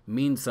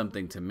means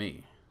something to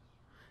me.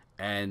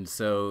 And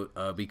so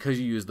because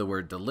you use the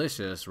word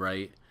delicious,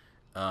 right,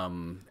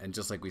 and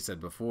just like we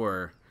said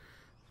before,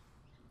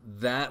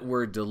 that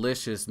word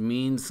delicious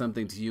means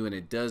something to you, and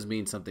it does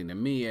mean something to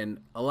me. And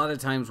a lot of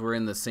times we're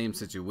in the same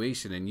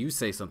situation and you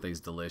say something's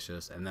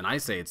delicious and then I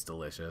say it's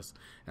delicious,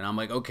 and I'm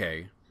like,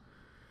 okay,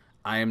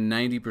 I am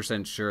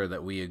 90% sure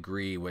that we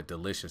agree what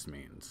delicious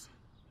means,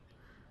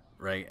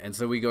 right? And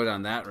so we go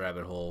down that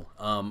rabbit hole.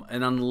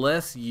 And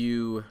unless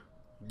you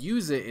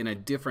use it in a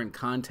different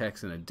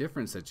context, in a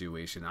different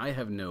situation, I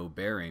have no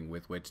bearing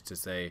with which to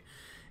say,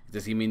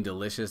 does he mean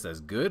delicious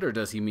as good, or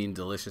does he mean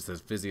delicious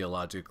as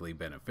physiologically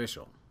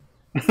beneficial?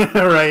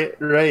 Right,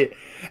 right.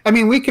 I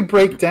mean, we could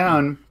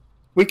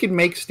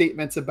make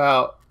statements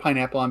about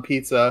pineapple on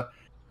pizza.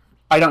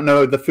 I don't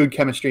know the food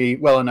chemistry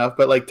well enough,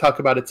 but like talk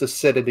about its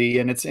acidity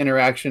and its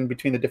interaction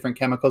between the different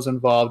chemicals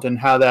involved and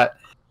how that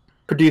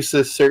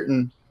produces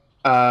certain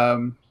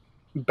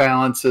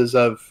balances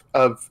of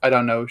I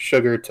don't know,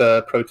 sugar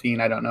to protein.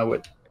 I don't know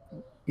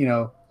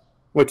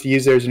what to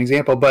use there as an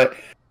example, but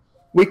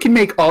we can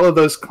make all of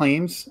those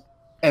claims,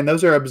 and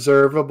those are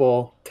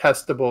observable,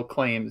 testable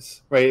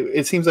claims, right?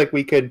 It seems like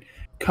we could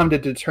come to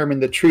determine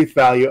the truth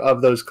value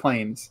of those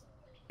claims.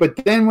 But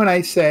then when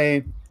I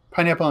say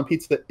pineapple on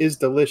pizza is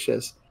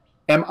delicious,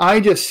 am I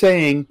just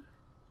saying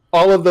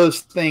all of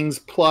those things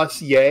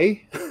plus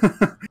yay?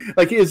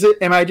 Like,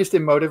 am I just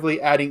emotively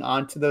adding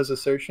on to those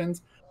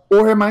assertions?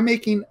 Or am I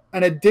making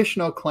an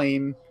additional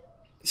claim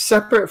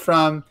separate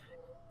from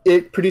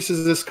it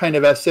produces this kind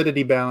of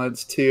acidity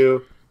balance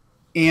too,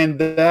 and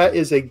that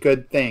is a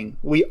good thing.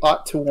 We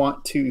ought to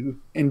want to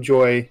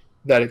enjoy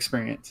that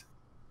experience.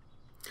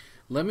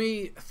 Let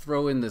me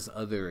throw in this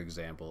other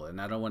example,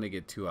 and I don't want to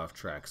get too off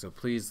track, so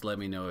please let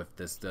me know if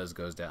this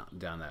goes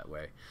down that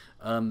way.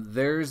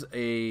 There's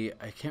I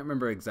can't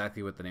remember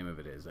exactly what the name of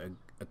it is,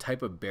 a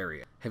type of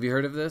berry. Have you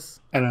heard of this?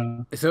 I don't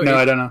know. So no,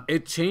 I don't know.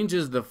 It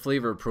changes the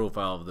flavor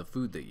profile of the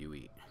food that you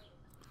eat.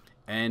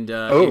 And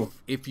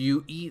if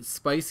you eat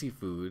spicy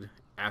food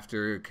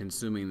after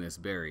consuming this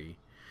berry,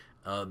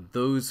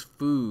 those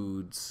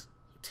foods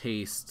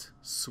taste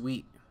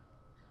sweet.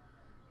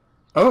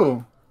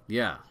 Oh.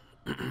 Yeah.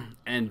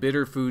 And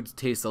bitter foods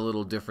taste a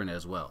little different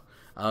as well.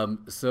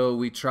 So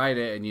we tried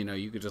it, and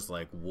you could just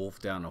like wolf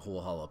down a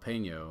whole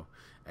jalapeno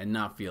and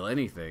not feel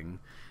anything.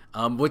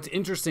 What's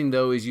interesting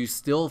though is you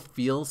still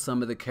feel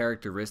some of the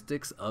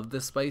characteristics of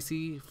the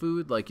spicy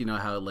food, like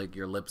how like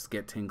your lips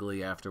get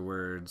tingly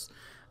afterwards,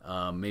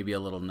 maybe a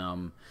little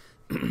numb,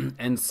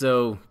 and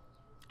so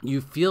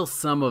you feel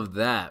some of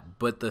that,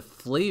 but the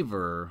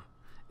flavor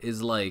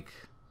is like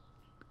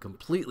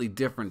completely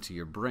different to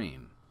your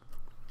brain.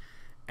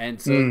 And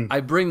so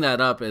I bring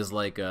that up as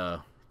like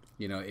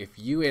if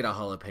you ate a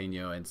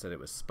jalapeno and said it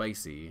was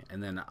spicy,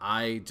 and then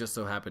I just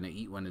so happened to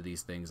eat one of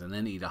these things and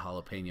then eat a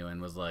jalapeno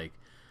and was like,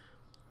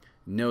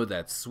 no,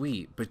 that's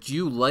sweet, but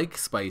you like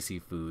spicy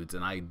foods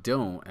and I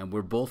don't, and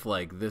we're both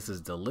like, this is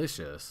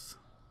delicious.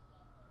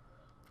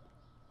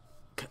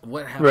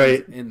 What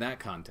happens in that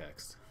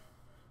context?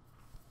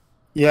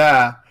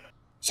 Yeah.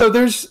 So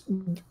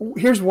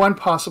here's one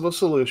possible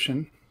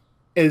solution,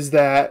 is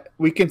that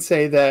we can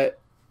say that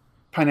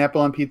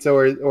pineapple on pizza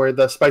or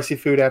the spicy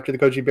food after the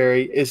goji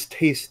berry is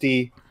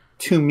tasty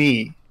to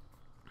me,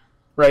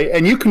 right?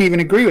 And you can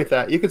even agree with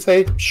that. You could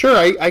say, sure,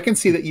 I can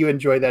see that you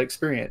enjoy that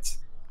experience.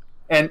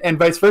 And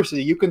vice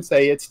versa. You can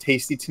say it's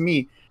tasty to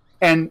me.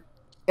 And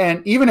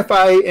even if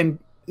I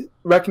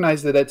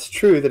recognize that it's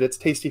true, that it's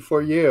tasty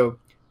for you,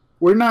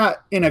 we're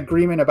not in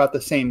agreement about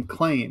the same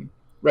claim,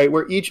 right?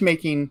 We're each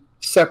making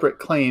separate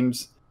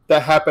claims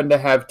that happen to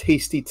have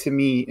tasty to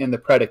me in the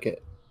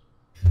predicate.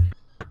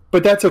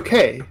 But that's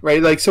okay,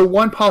 right? Like, so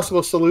one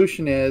possible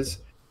solution is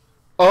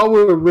all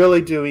we're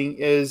really doing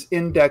is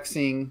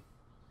indexing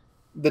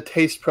the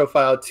taste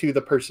profile to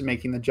the person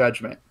making the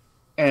judgment.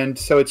 And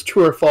so it's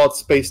true or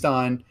false based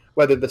on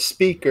whether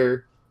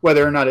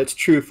or not it's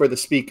true for the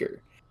speaker.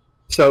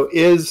 So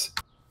is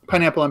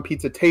pineapple on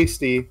pizza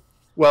tasty?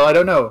 Well, I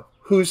don't know.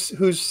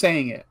 Who's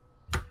saying it?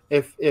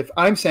 If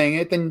I'm saying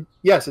it, then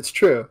yes, it's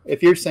true.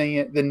 If you're saying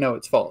it, then no,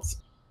 it's false.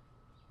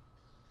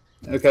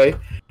 Okay?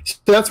 So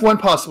that's one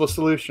possible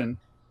solution.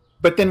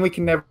 But then we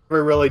can never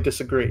really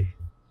disagree.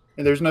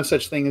 And there's no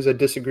such thing as a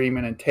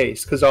disagreement in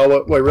taste, because all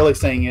what we're really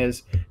saying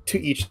is to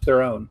each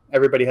their own.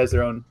 Everybody has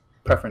their own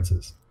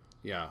preferences.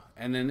 Yeah,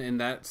 and then in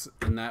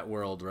that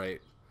world,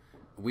 right,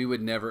 we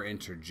would never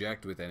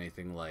interject with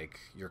anything like,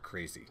 you're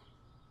crazy.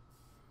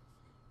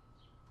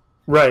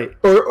 Right.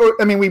 Or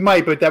I mean, we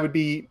might, but that would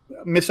be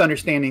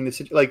misunderstanding the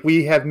situation. Like,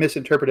 we have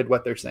misinterpreted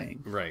what they're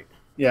saying. Right.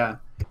 Yeah.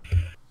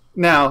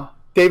 Now,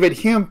 David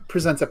Hume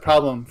presents a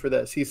problem for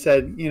this. He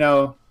said,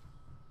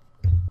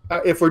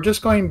 if we're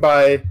just going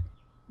by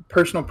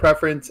personal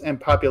preference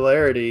and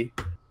popularity,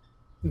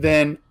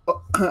 then,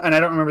 and I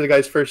don't remember the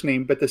guy's first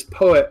name, but this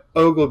poet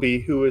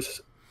Ogleby, who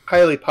was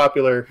highly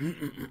popular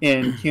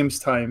in Hume's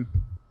time,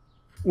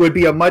 would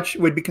be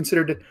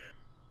considered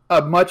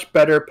a much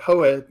better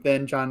poet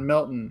than John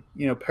Milton.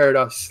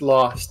 Paradise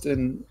Lost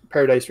and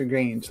Paradise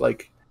Regained.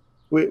 Like,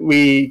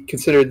 we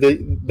consider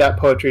that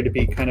poetry to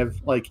be kind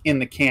of like in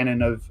the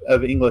canon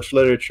of English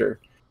literature.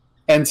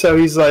 And so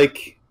he's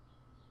like,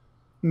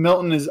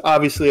 Milton is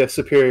obviously a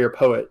superior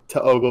poet to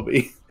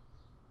Ogleby.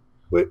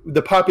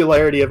 The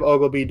popularity of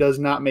Ogleby does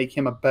not make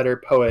him a better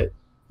poet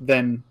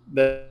than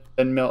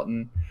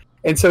Milton.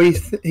 And so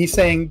he's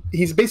saying,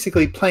 he's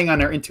basically playing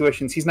on our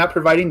intuitions. He's not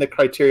providing the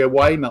criteria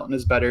why Milton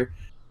is better,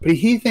 but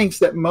he thinks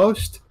that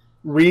most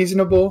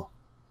reasonable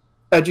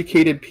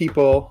educated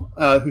people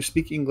who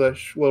speak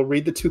English will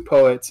read the two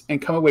poets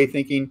and come away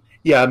thinking,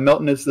 yeah,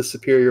 Milton is the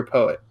superior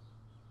poet.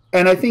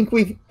 And I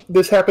think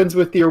this happens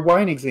with your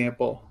wine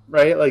example,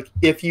 right? Like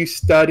if you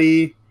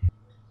study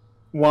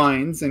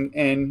wines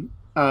and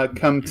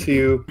come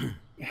to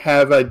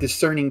have a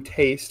discerning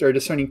taste or a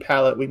discerning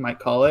palate, we might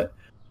call it,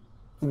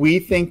 we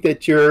think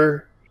that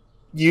you're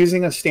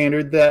using a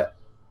standard that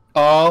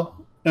all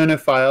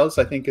onophiles,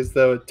 I think is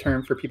the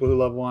term for people who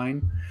love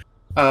wine,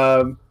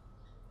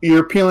 you're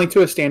appealing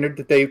to a standard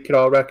that they could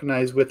all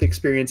recognize with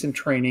experience and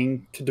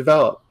training to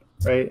develop,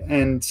 right?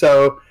 And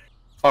so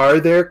are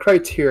there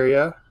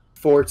criteria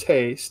for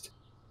taste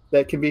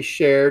that can be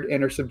shared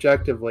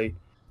intersubjectively?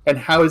 And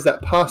how is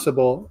that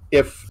possible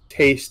if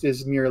taste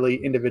is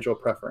merely individual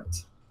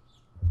preference?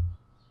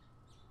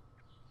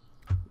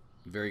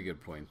 Very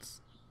good points.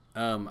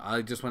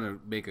 I just want to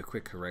make a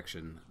quick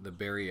correction. The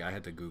berry, I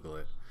had to Google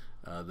it.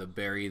 The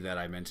berry that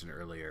I mentioned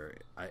earlier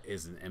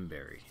is an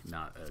emberry,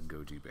 not a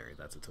goji berry.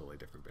 That's a totally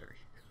different berry.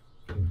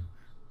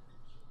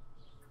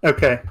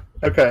 Okay.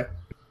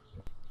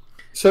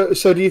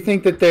 So do you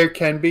think that there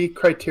can be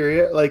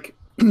criteria? Like,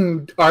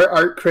 are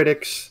art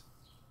critics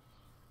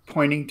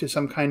pointing to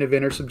some kind of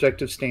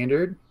intersubjective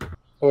standard?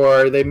 Or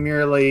are they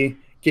merely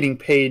getting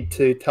paid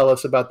to tell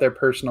us about their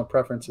personal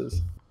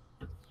preferences?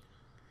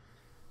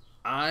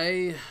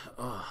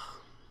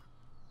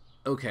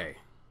 Okay.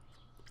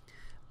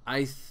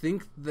 I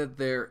think that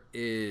there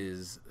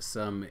is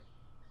some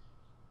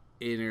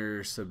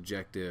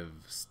intersubjective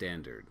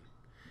standard.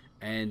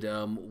 And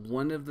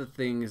one of the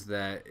things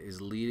that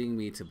is leading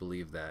me to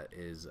believe that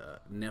is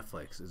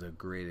Netflix is a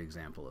great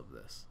example of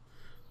this,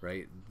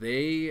 right?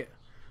 They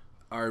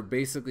are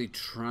basically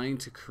trying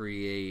to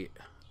create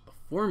a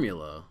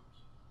formula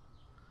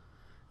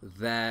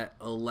that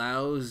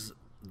allows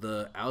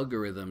the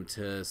algorithm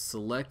to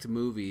select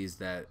movies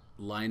that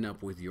line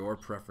up with your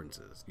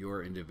preferences,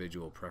 your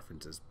individual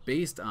preferences,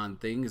 based on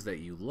things that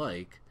you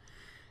like,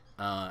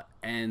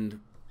 and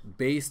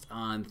based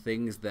on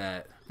things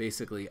that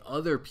basically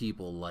other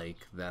people like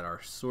that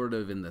are sort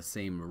of in the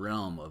same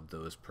realm of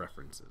those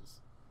preferences.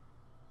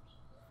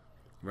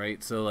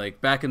 Right? So like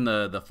back in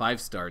the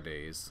 5-star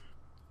days,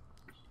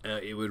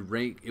 it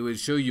would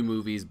show you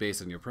movies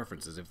based on your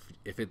preferences.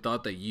 If it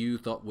thought that you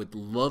would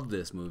love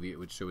this movie, it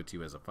would show it to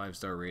you as a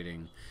 5-star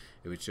rating.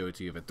 It would show it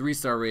to you as a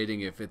 3-star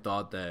rating if it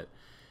thought that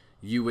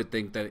you would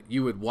think that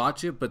you would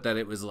watch it, but that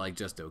it was like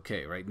just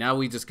okay, right? Now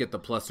we just get the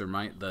plus or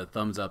minus, the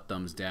thumbs up,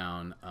 thumbs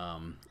down,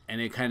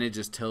 and it kind of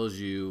just tells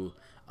you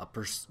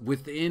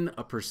within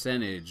a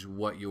percentage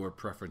what your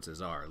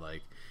preferences are.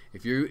 Like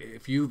if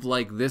you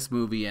like this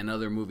movie and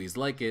other movies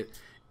like it,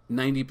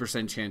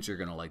 90% chance you're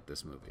gonna like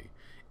this movie.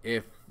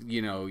 If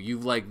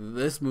you've liked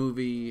this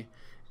movie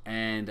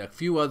and a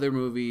few other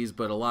movies,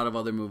 but a lot of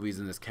other movies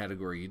in this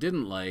category you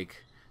didn't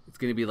like, it's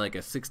going to be like a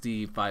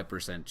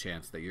 65%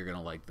 chance that you're going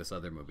to like this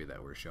other movie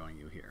that we're showing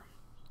you here.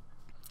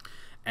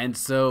 And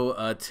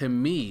so to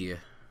me,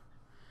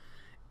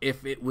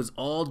 if it was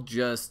all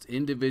just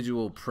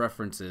individual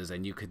preferences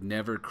and you could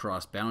never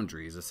cross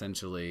boundaries,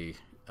 essentially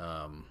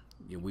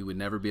we would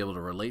never be able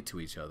to relate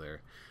to each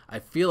other, I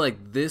feel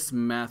like this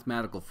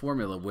mathematical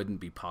formula wouldn't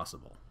be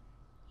possible.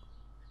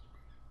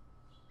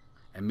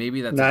 And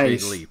maybe that's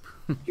nice. A big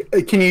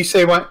leap. Can you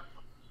say what?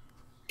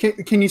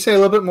 Can you say a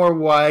little bit more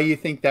why you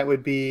think that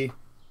would be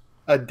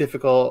a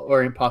difficult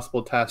or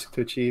impossible task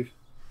to achieve?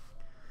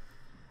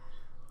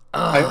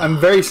 I'm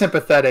very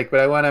sympathetic, but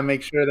I want to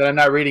make sure that I'm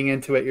not reading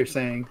into what you're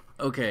saying.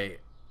 Okay.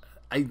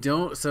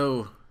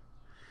 So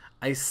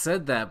I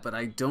said that, but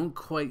I don't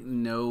quite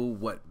know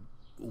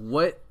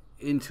what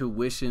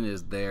intuition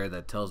is there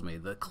that tells me.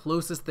 The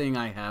closest thing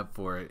I have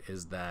for it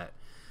is that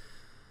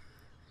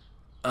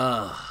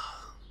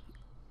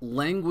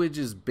language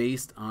is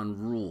based on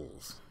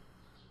rules.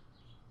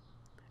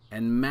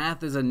 And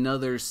math is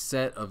another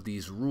set of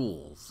these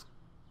rules.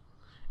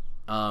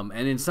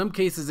 And in some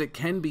cases, it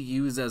can be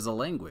used as a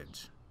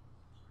language.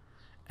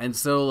 And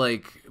so,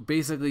 like,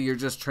 basically, you're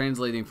just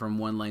translating from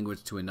one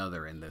language to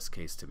another in this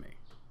case to me.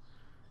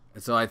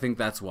 And so I think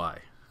that's why.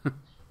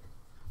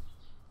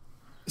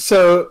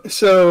 So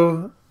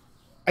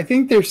I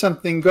think there's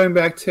something, going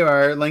back to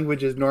our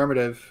language is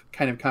normative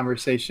kind of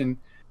conversation,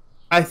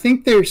 I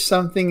think there's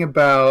something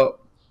about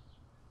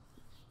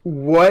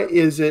what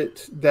is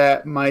it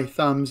that my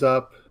thumbs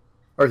up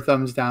or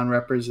thumbs down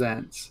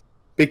represents?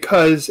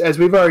 Because as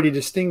we've already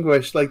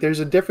distinguished, like there's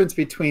a difference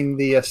between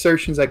the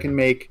assertions I can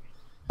make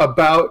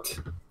about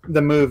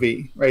the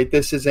movie, right?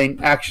 This is an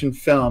action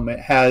film.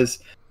 It has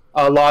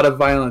a lot of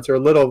violence or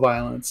little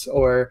violence,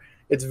 or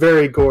it's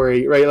very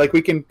gory, right? Like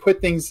we can put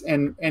things,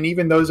 and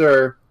even those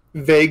are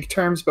vague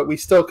terms, but we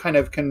still kind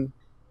of can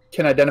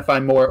identify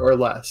more or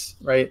less,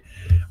 right?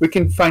 We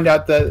can find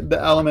out the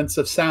elements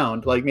of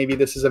sound, like maybe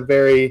this is a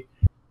very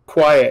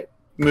quiet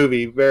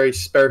movie, very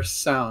sparse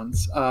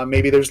sounds.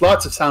 Maybe there's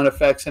lots of sound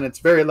effects and it's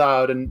very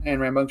loud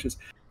and rambunctious.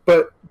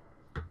 But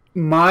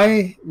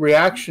my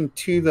reaction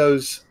to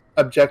those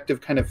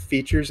objective kind of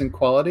features and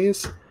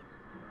qualities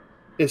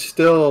is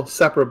still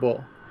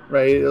separable,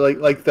 right?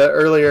 Like the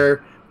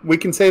earlier we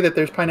can say that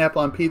there's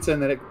pineapple on pizza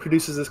and that it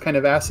produces this kind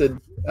of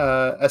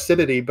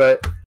acidity,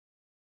 but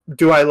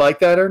do I like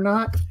that or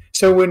not?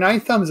 So when I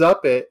thumbs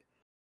up it,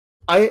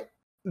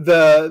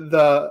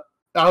 the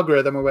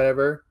algorithm or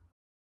whatever,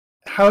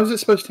 how is it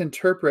supposed to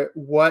interpret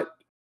what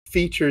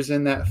features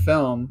in that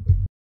film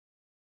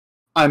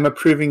I'm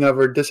approving of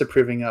or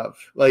disapproving of?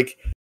 Like,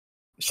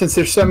 since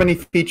there's so many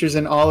features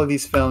in all of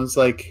these films,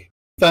 like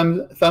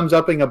thumbs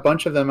upping a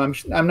bunch of them,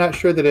 I'm not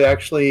sure that it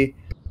actually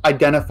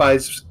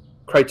identifies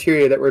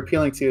criteria that we're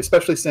appealing to,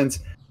 especially since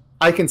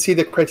I can see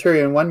the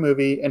criteria in one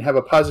movie and have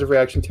a positive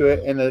reaction to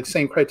it, and the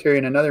same criteria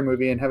in another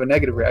movie and have a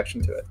negative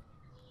reaction to it.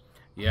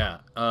 Yeah.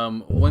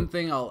 One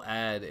thing I'll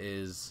add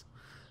is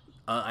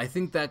I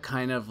think that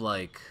kind of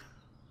like,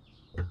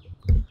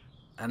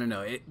 I don't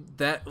know,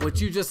 that what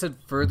you just said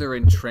further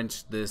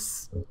entrenched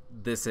this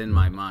in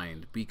my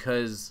mind,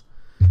 because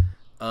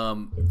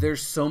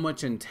there's so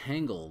much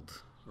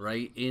entangled,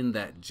 right, in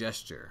that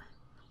gesture,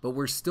 but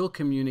we're still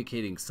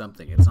communicating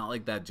something. It's not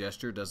like that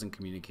gesture doesn't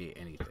communicate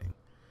anything,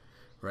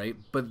 right?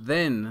 But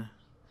then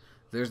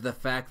there's the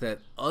fact that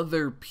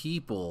other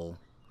people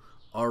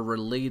are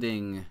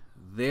relating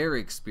their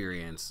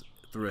experience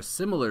through a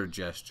similar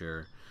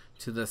gesture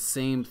to the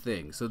same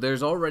thing. So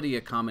there's already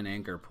a common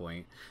anchor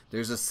point.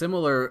 There's a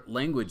similar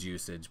language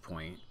usage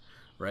point,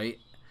 right?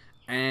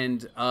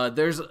 And I'll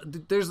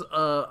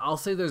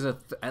say there's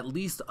at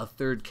least a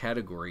third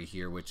category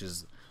here, which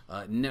is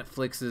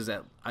Netflix's.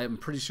 I'm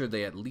pretty sure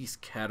they at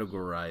least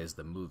categorize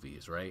the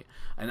movies, right?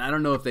 And I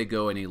don't know if they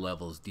go any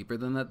levels deeper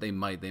than that. They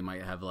might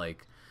have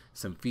like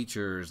some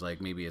features,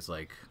 like maybe it's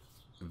like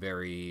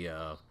very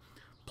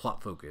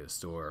plot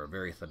focused or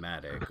very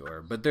thematic,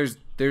 but there's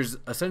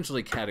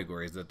essentially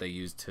categories that they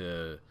use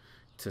to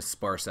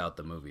sparse out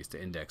the movies,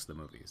 to index the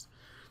movies,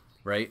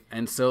 right?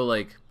 And so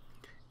like,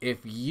 if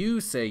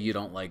you say you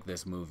don't like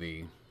this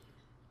movie,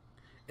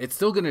 it's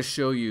still going to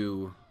show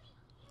you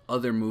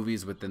other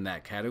movies within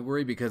that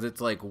category, because it's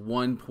like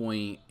 1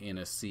 point in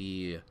a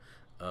sea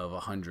of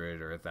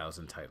 100 or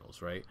 1,000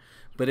 titles, right?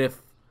 But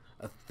if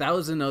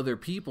 1,000 other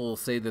people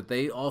say that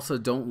they also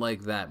don't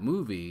like that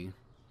movie,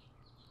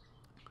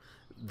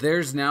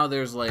 there's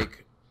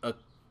like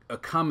a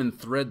common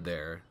thread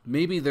there.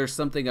 Maybe there's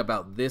something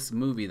about this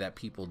movie that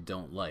people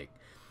don't like.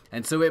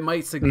 And so it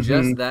might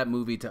suggest that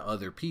movie to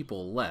other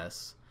people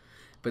less.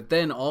 But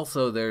then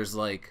also there's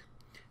like,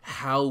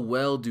 how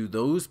well do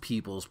those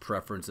people's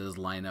preferences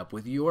line up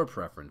with your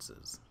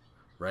preferences,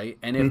 right?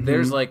 And if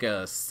there's like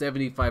a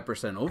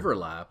 75%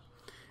 overlap,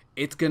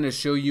 it's going to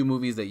show you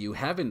movies that you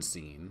haven't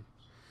seen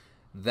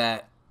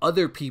that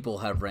other people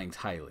have ranked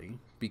highly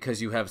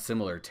because you have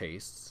similar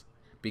tastes.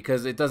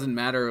 Because it doesn't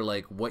matter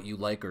like what you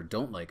like or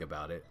don't like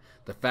about it.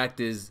 The fact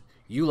is,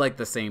 you like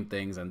the same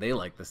things and they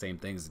like the same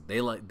things. They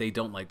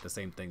don't like the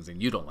same things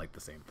and you don't like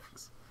the same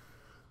things.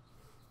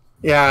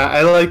 Yeah,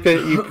 I like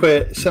that you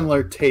put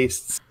similar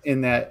tastes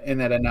in that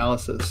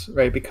analysis,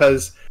 right?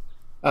 Because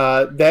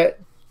that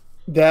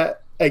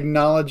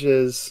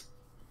acknowledges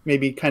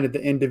maybe kind of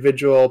the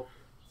individual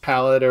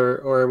palette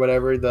or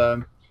whatever,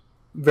 the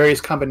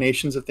various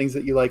combinations of things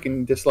that you like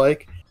and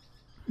dislike.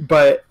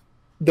 But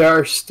there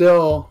are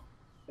still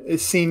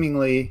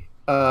seemingly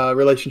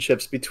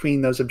relationships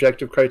between those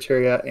objective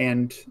criteria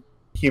and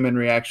human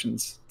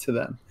reactions to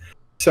them.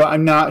 So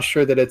I'm not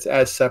sure that it's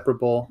as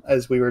separable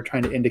as we were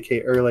trying to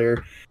indicate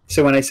earlier.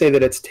 So when I say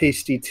that it's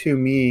tasty to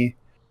me,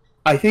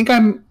 I think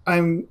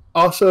I'm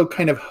also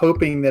kind of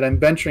hoping that I'm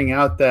venturing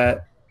out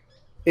that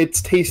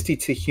it's tasty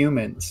to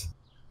humans,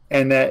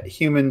 and that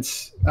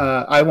humans,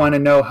 I want to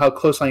know how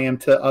close I am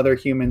to other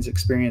humans'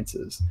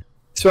 experiences.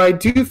 So I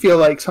do feel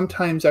like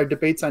sometimes our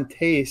debates on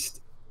taste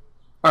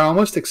are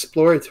almost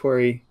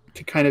exploratory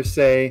to kind of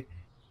say,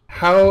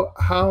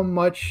 how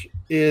much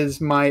is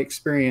my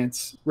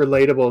experience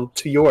relatable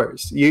to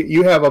yours?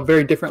 You have a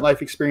very different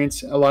life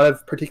experience, a lot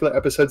of particular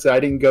episodes that I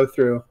didn't go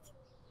through.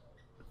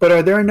 But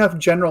are there enough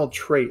general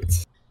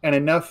traits and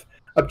enough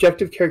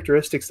objective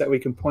characteristics that we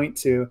can point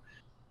to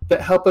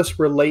that help us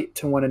relate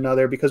to one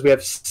another because we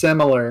have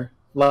similar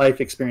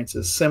life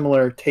experiences,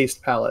 similar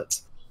taste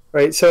palettes,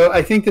 right? So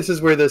I think this is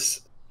where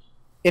this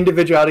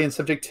individuality and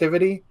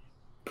subjectivity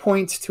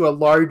points to a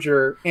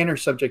larger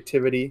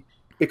intersubjectivity,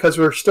 because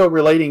we're still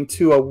relating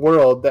to a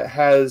world that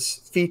has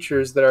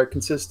features that are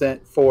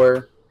consistent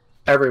for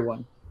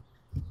everyone.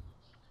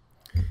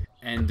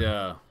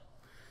 And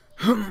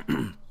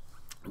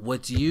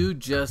what you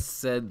just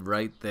said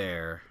right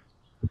there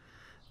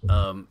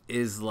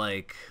is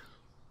like,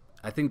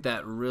 I think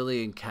that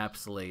really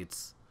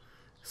encapsulates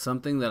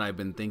something that I've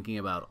been thinking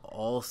about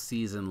all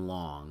season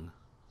long.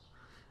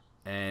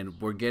 And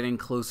we're getting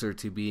closer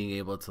to being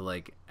able to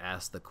like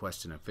ask the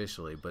question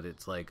officially, but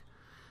it's like,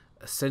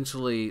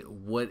 essentially,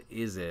 what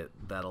is it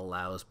that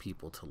allows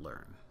people to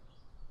learn?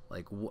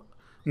 Like,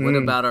 what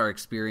about our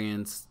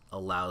experience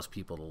allows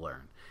people to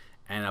learn?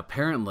 And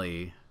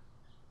apparently,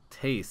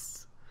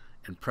 tastes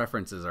and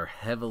preferences are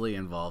heavily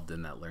involved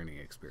in that learning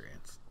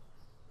experience.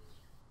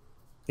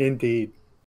 Indeed.